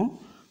producing more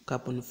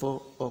carbon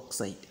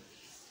dioxide.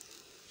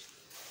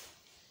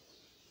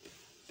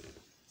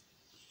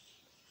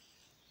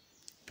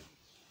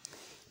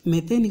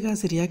 Methane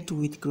gas reacts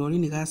with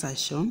chlorine gas as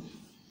shown.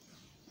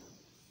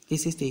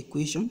 This is the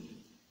equation.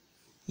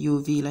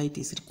 UV light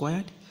is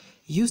required.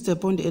 Use the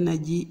bond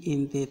energy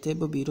in the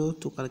table below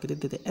to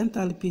calculate the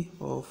enthalpy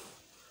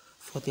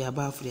for the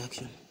above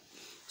reaction.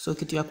 So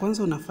kitu ya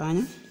kwanza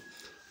unafanya,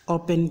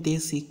 open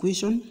this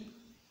equation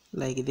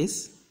like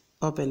this,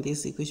 open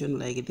this equation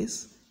like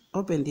this,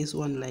 open this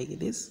one like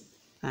this,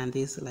 and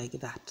this like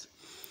that.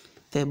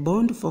 The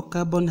bond for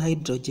carbon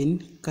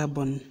hydrogen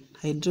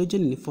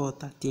ni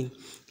 413.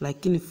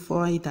 Lakini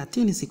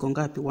 413 siko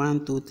ngapi? 1,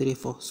 2, 3,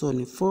 4. So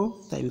ni 4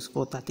 times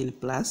 413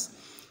 plus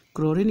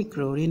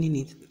chlorine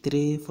ni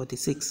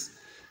 346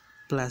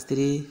 plus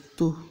 2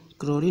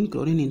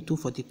 chlorine ni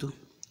 242.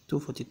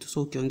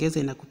 So ukiongeza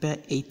inakupea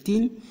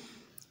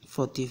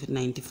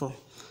 1894.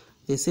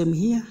 The same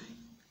here.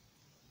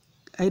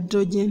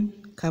 Hydrogen,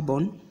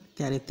 carbon,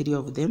 there are 3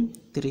 of them,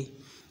 3.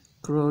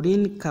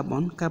 Chlorine,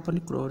 carbon,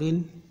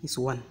 chlorine is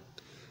 1.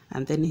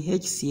 And then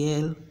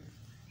HCl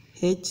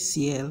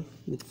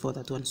with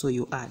 431, so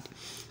you add.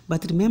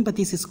 But remember,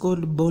 this is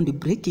called bond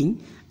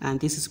breaking and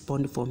this is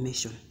bond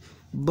formation.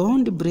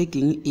 Bond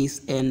breaking is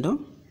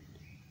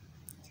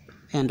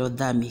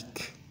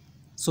endothermic,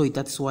 so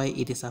that's why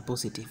it is a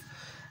positive.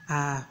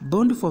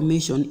 Bond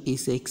formation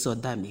is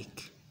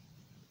exothermic.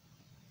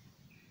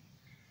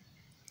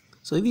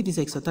 So if it is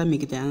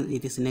exothermic, then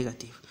it is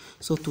negative.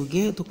 So to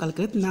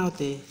calculate now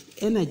the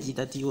energy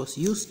that was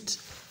used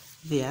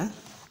there,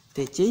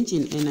 the change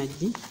in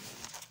energy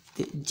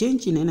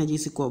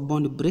is equal to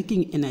bond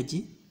breaking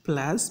energy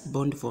plus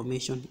bond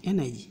formation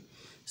energy.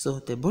 So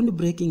the bond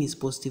breaking is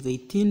positive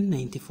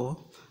 1894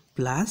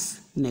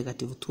 plus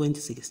negative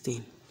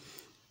 2016.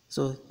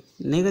 So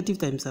negative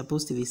times a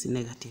positive is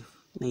negative.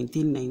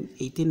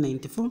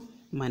 1894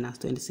 minus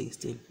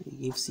 2016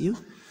 gives you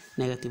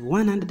negative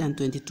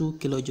 122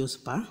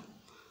 kilojoules per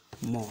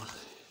mole.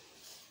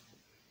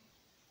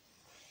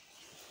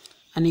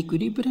 An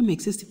equilibrium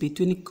exists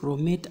between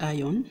chromate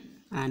ion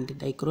and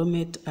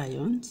dichromate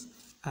ions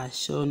as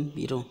shown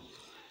below.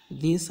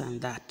 This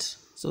and that.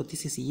 So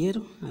this is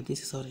yellow and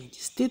this is orange.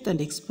 State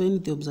and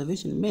explain the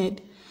observation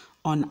made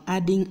on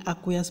adding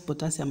aqueous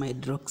potassium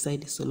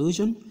hydroxide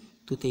solution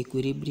to the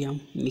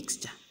equilibrium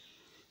mixture.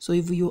 So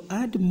if you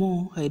add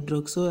more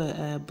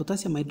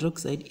potassium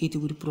hydroxide, it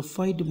will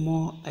provide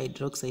more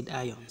hydroxide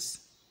ions.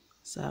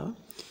 So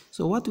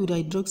what will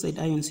hydroxide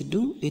ions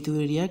do? It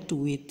will react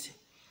with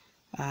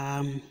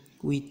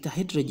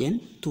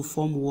hydrogen to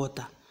form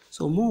water.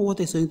 So more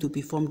water is going to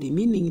be formed,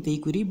 meaning the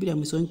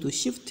equilibrium is going to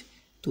shift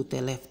to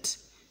the left.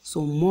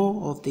 So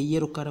more of the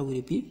yellow color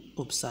will be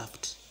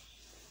observed.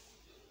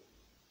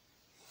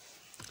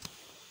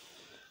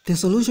 The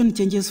solution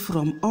changes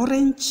from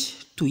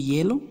orange to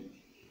yellow.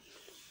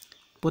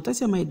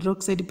 Potassium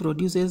hydroxide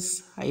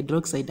produces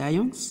hydroxide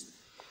ions,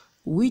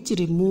 which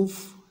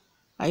remove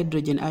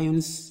hydrogen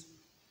ions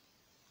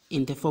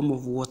in the form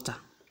of water,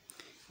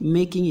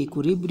 making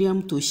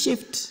equilibrium to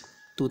shift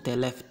to the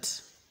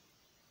left.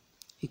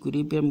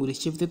 Equilibrium will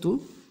shift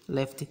to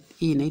left,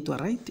 in to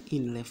right,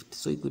 in left.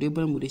 So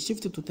equilibrium will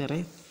shift to the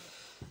right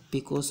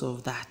because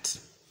of that.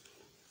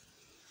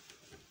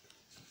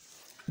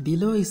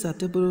 Below is a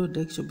table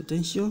reduction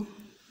potential.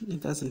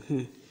 It doesn't.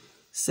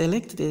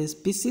 Select the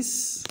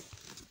species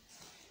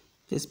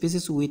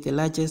with the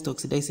largest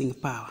oxidizing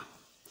power.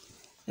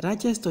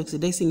 Largest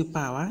oxidizing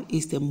power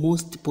is the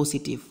most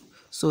positive.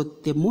 So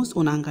the most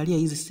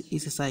unaangalia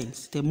is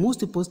signs. The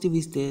most positive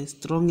is the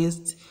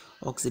strongest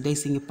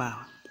oxidizing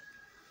power.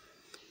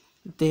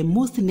 The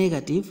most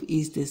negative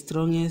is the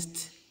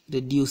strongest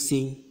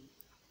reducing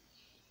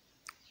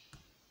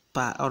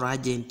power or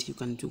agent. You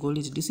can call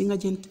it reducing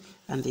agent,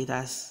 and it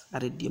has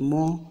a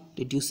more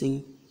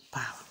reducing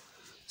power.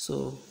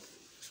 So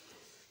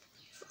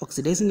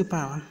oxidizing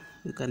power,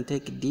 you can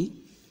take D.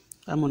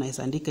 Ama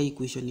unaweza andika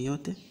equation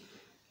yote.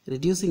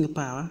 Reducing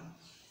power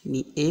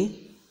ni A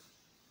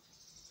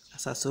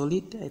as a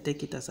solid. I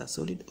take it as a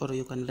solid, or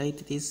you can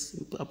write this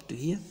up to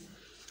here.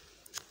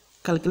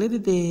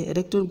 Calculate the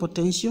electron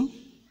potential,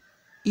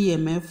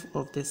 EMF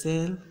of the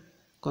cell,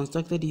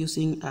 constructed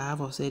using a half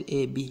of cell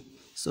AB.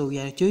 So we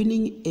are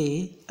joining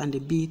A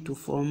and B to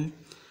form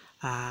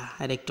a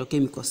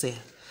electrochemical cell.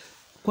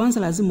 Kwanza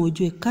lazima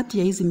ujue kati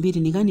ya hizi mbili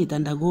ni gani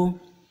itaandago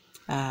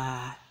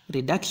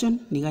reduction,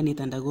 ni gani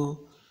itaandago.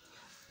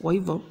 Kwa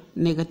hivyo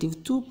negative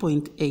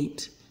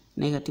 2.8,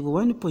 negative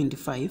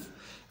 1.5,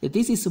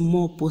 this is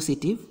more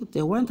positive.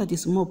 The one that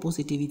is more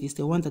positive, it is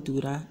the one that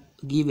will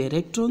give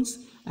electrons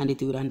and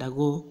it will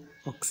undergo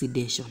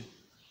oxidation.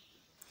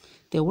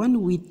 The one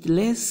with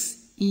less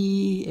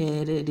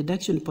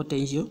reduction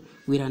potential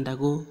will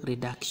undergo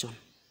reduction.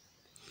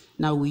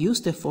 Now we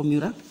use the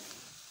formula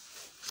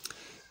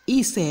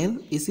E cell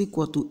is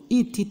equal to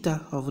E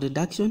theta of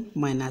reduction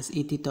minus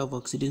E theta of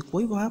oxidation.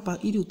 Kwa hivyo hapa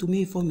ili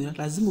utumie formula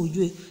lazima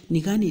ujue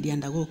ni gani ili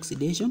undergo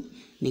oxidation,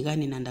 ni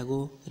gani ina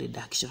undergo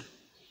reduction.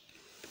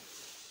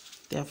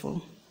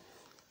 Therefore,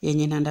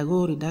 yenye ina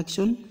undergo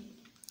reduction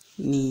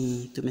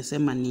ni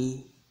tumesema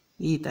ni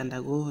E ita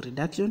undergo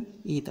reduction,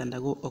 E ita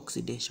undergo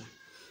oxidation.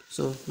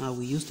 So now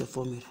we use the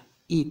formula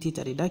E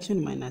theta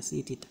reduction minus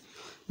E theta.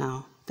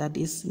 Now that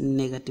is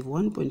negative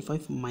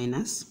 1.5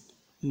 minus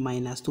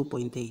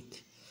 2.8,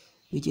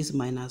 which is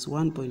minus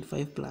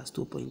 1.5 plus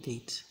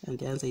 2.8, and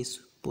the answer is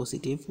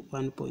positive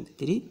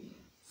 1.3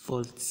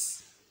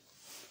 volts.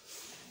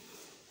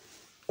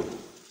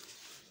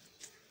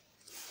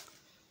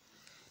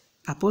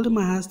 A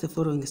polymer has the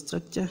following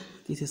structure.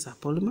 This is a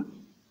polymer.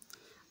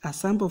 A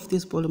sample of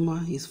this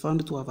polymer is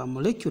found to have a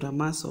molecular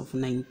mass of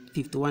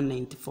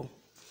 5194.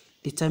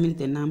 Determine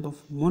the number of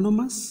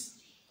monomers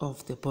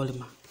of the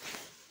polymer.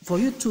 For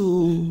you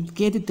to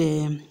get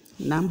the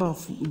number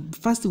of,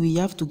 first we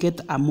have to get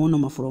a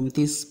monomer from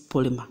this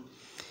polymer.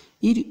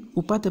 Ili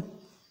upate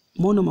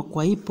monomer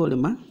kwa hii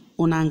polymer,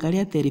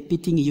 unaangalia the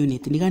repeating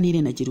unit. Ni gani ile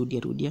inajirudia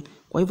rudia.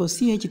 Kwa hivyo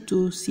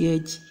CH2,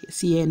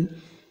 CN,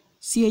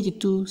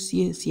 CH2,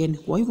 CN.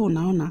 Kwa hivyo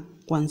unaona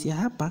kuanzia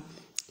hapa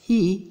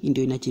hii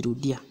ndio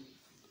inajirudia.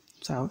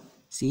 Sawa?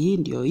 Si hii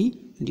ndio hii,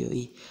 ndio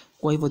hii.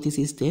 Kwa hivyo this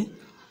is the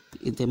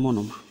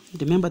monomer.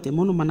 Remember the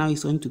monomer now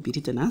is going to be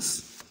written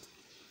as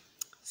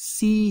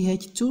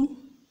CH2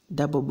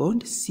 double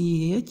bond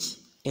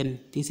CHN.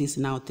 This is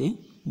now the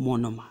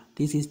monomer.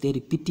 This is the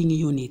repeating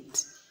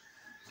unit.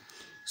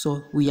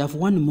 So we have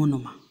one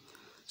monomer.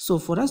 So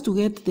for us to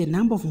get the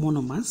number of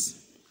monomers,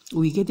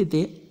 we get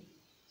the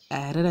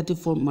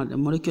relative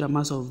molecular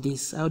mass of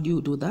this. How do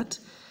you do that?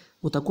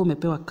 Utakuwa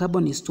umepewa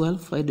carbon is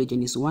 12,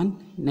 hydrogen is 1,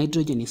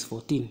 nitrogen is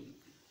 14.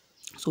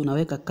 So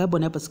unaweka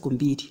carbon hapa siku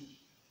mbili.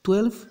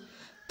 12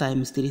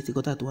 times 3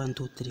 iko 3, 1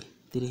 2 3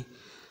 3.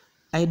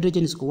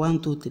 Hydrogen is 1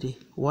 2 3,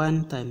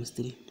 1 times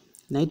 3.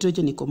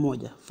 Nitrogen iko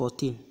 1,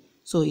 14.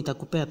 So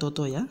itakupea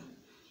total ya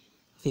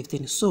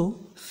 15. So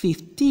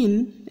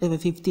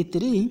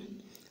 53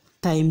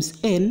 times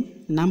n,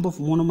 number of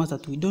monomers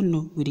that we don't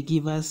know, will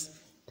give us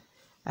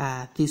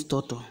this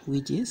total,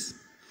 which is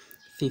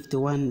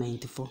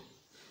 5194.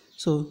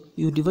 So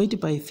you divide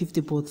by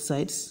 50 both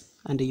sides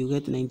and you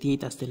get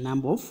 98 as the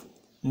number of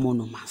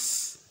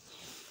monomers.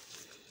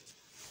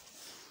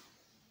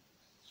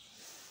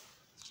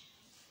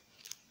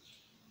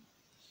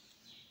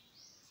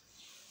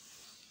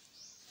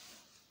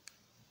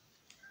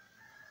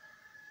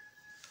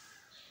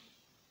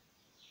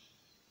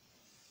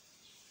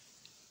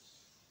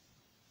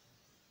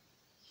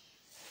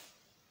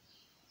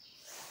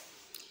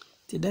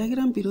 The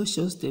diagram below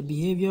shows the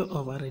behavior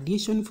of a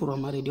radiation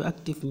from a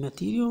radioactive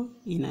material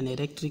in an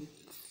electric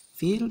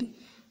field.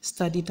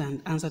 Study it and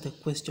answer the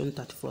questions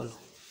that follow.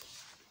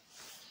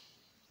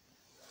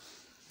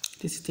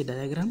 This is the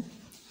diagram.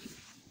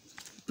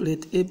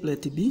 Plate A,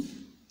 plate B,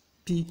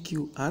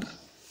 PQR.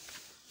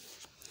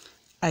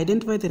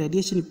 Identify the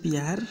radiation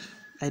PR.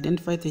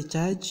 Identify the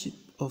charge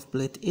of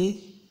plate A,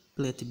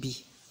 plate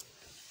B.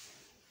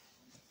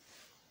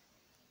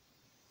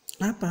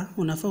 Hapa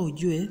unafaa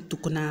ujue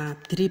tuko na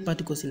 3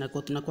 particles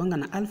inakuwa tunakuanga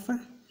na alpha,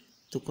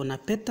 tuko na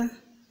beta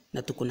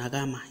na tuko na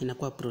gamma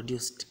inakuwa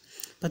produced.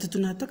 But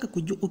tunataka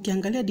kujua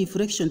ukiangalia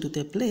diffraction to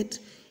the plate,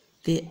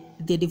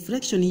 the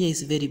diffraction here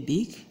is very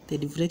big, the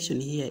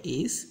diffraction here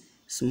is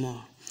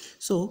small.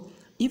 So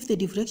if the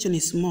diffraction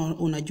is small,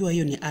 unajua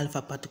hiyo ni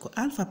alpha particle.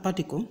 Alpha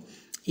particle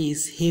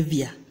is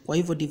heavier. Kwa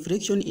hivyo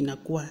diffraction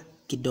inakuwa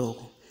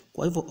kidogo.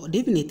 Kwa hivyo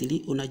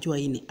definitely unajua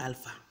hii ni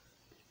alpha.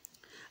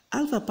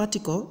 Alpha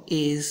particle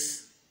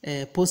is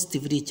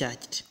positively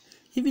charged.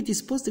 If it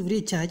is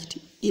positively charged,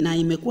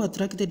 imekuwa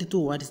attracted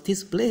towards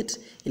this plate,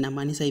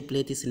 inamaanisha hii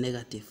plate is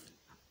negative.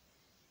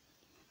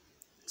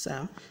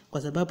 Sawa?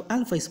 Kwa sababu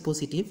alpha is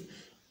positive,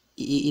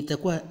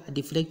 itakuwa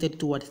deflected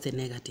towards the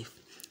negative.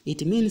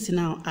 It means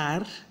now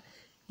R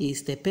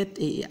is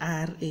the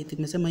R,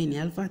 tumesema hii ni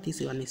alpha,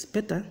 this one is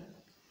beta,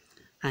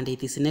 and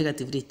it is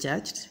negatively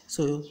charged,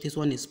 so this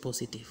one is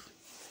positive.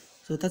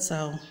 So that's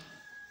how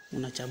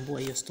unachambua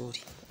hiyo story.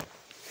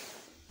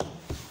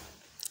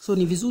 So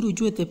ni vizuri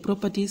ujue the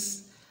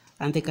properties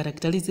and the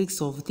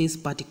characteristics of these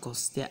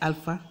particles, the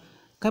alpha.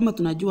 Kama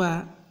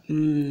tunajua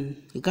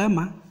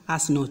gamma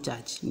has no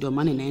charge, ndio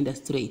maana inaenda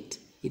straight,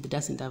 it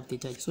doesn't have the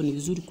charge. So ni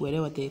vizuri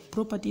kuelewa the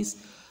properties,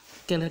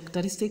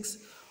 characteristics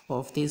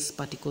of these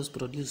particles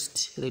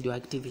produced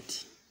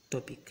radioactivity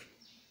topic.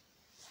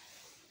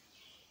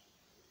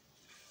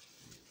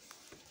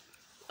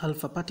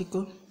 Alpha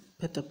particle,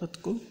 beta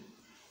particle,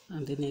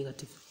 and the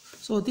negative.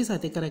 So these are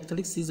the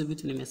characteristics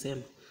vitu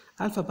nimesema.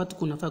 Alpha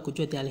particle unafaa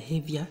kujua they are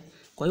heavier.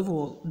 Kwa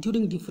hivyo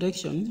during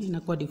diffraction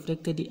inakuwa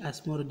deflected a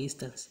small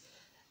distance.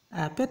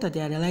 Beta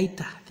they are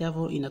lighter,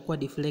 therefore inakuwa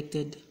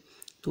deflected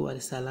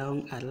towards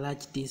along a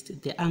large distance.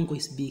 The angle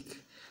is big.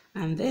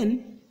 And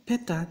then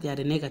beta they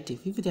are negative.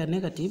 If they are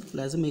negative,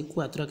 lazima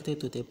ikuwa attracted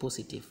to the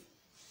positive.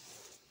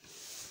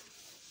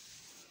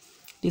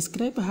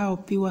 Describe how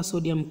pure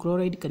sodium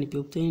chloride can be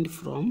obtained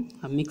from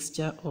a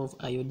mixture of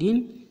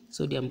iodine,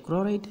 sodium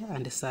chloride,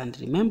 and sand.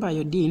 Remember,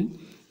 iodine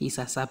is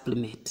a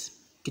supplement.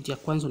 Kitu ya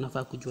kwanza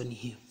unafaa kujua ni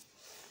hiyo.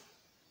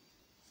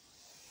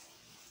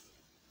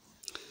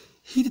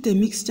 Heat the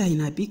mixture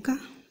in a beaker.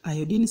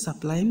 Iodine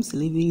sublimes,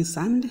 leaving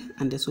sand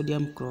and the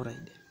sodium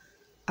chloride.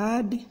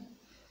 Add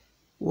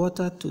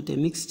water to the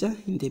mixture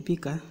in the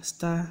beaker,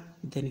 stir,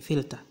 then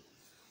filter.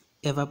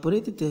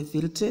 Evaporate the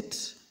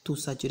filtrate to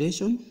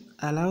saturation.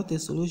 Allow the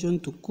solution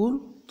to cool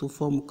to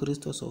form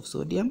crystals of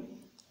sodium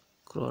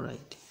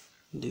chloride.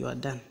 And you are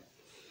done.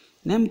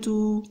 Name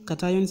two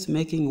cations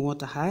making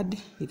water hard.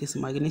 It is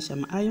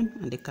magnesium ion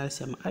and the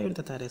calcium ion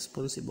that are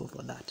responsible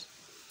for that.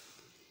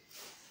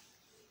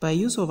 By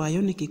use of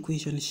ionic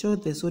equation, show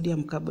the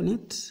sodium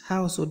carbonate,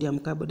 how sodium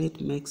carbonate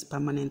makes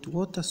permanent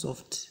water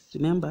soft.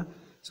 Remember,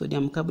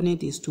 sodium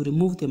carbonate is to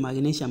remove the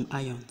magnesium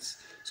ions.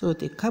 So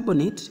the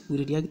carbonate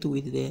will react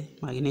with the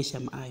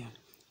magnesium ion.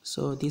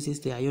 So this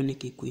is the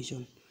ionic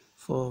equation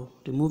for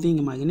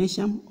removing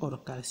magnesium or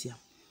calcium.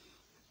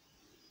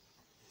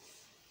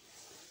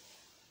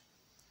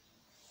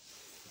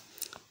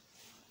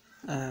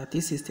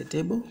 This is the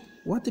table.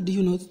 What do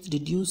you not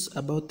deduce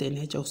about the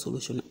nature of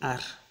solution R?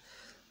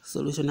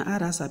 Solution R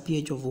has a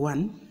pH of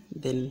 1,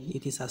 then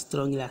it is a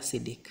strongly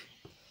acidic.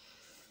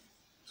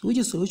 So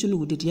which solution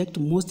would react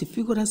most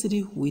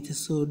vigorously with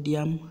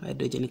sodium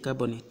hydrogen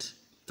carbonate?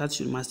 That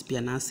must be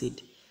an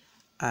acid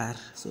R,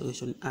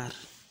 solution R.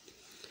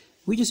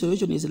 Which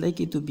solution is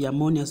likely to be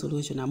ammonia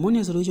solution?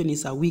 Ammonia solution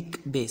is a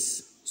weak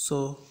base.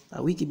 So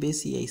a weak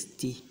base here is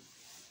T.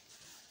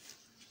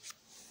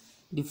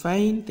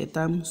 Define the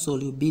term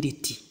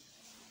solubility.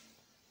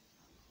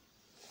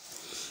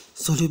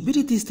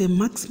 Solubility is the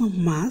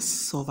maximum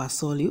mass of a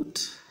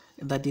solute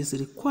that is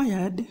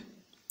required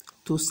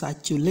to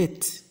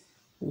saturate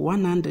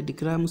 100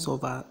 grams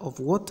of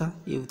water,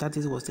 if that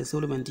was the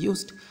solvent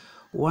used,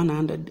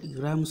 100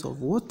 grams of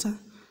water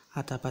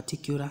at a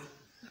particular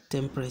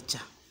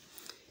temperature.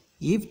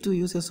 Give two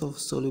uses of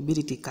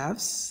solubility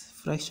curves: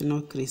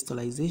 fractional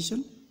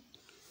crystallization,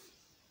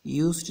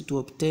 used to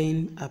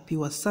obtain a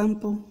pure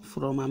sample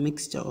from a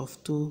mixture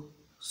of two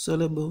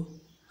soluble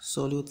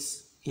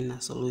solutes in a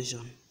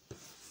solution.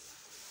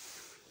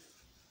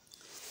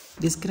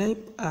 Describe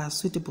a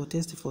suitable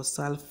test for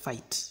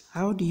sulfite.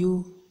 How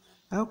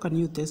can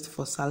you test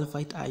for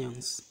sulfite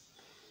ions?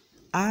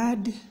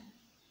 Add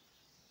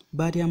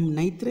barium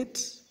nitrate.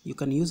 You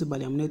can use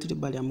barium nitrate,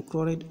 barium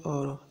chloride,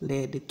 or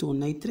lead 2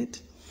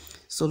 nitrate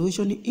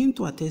solution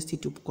into a test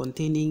tube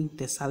containing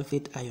the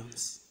sulfate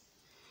ions,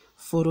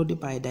 followed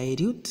by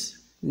dilute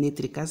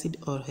nitric acid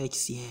or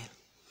HCl.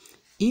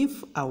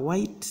 If a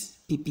white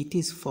PPT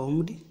is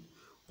formed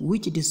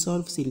which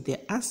dissolves in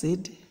the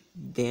acid,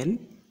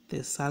 then the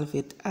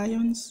sulfite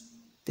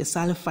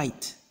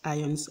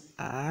ions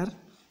are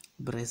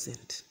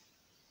present.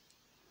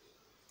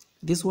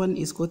 This one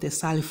is called a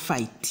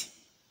sulfite.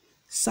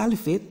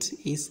 Sulfate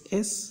is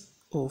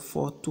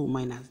SO42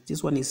 minus.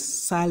 This one is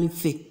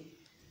sulfate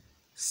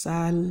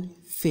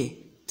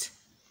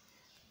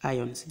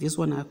ions. This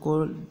one are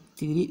called,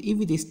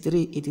 if it is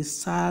 3, it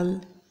is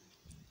sulfite.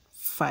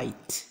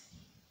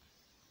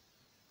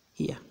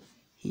 Here.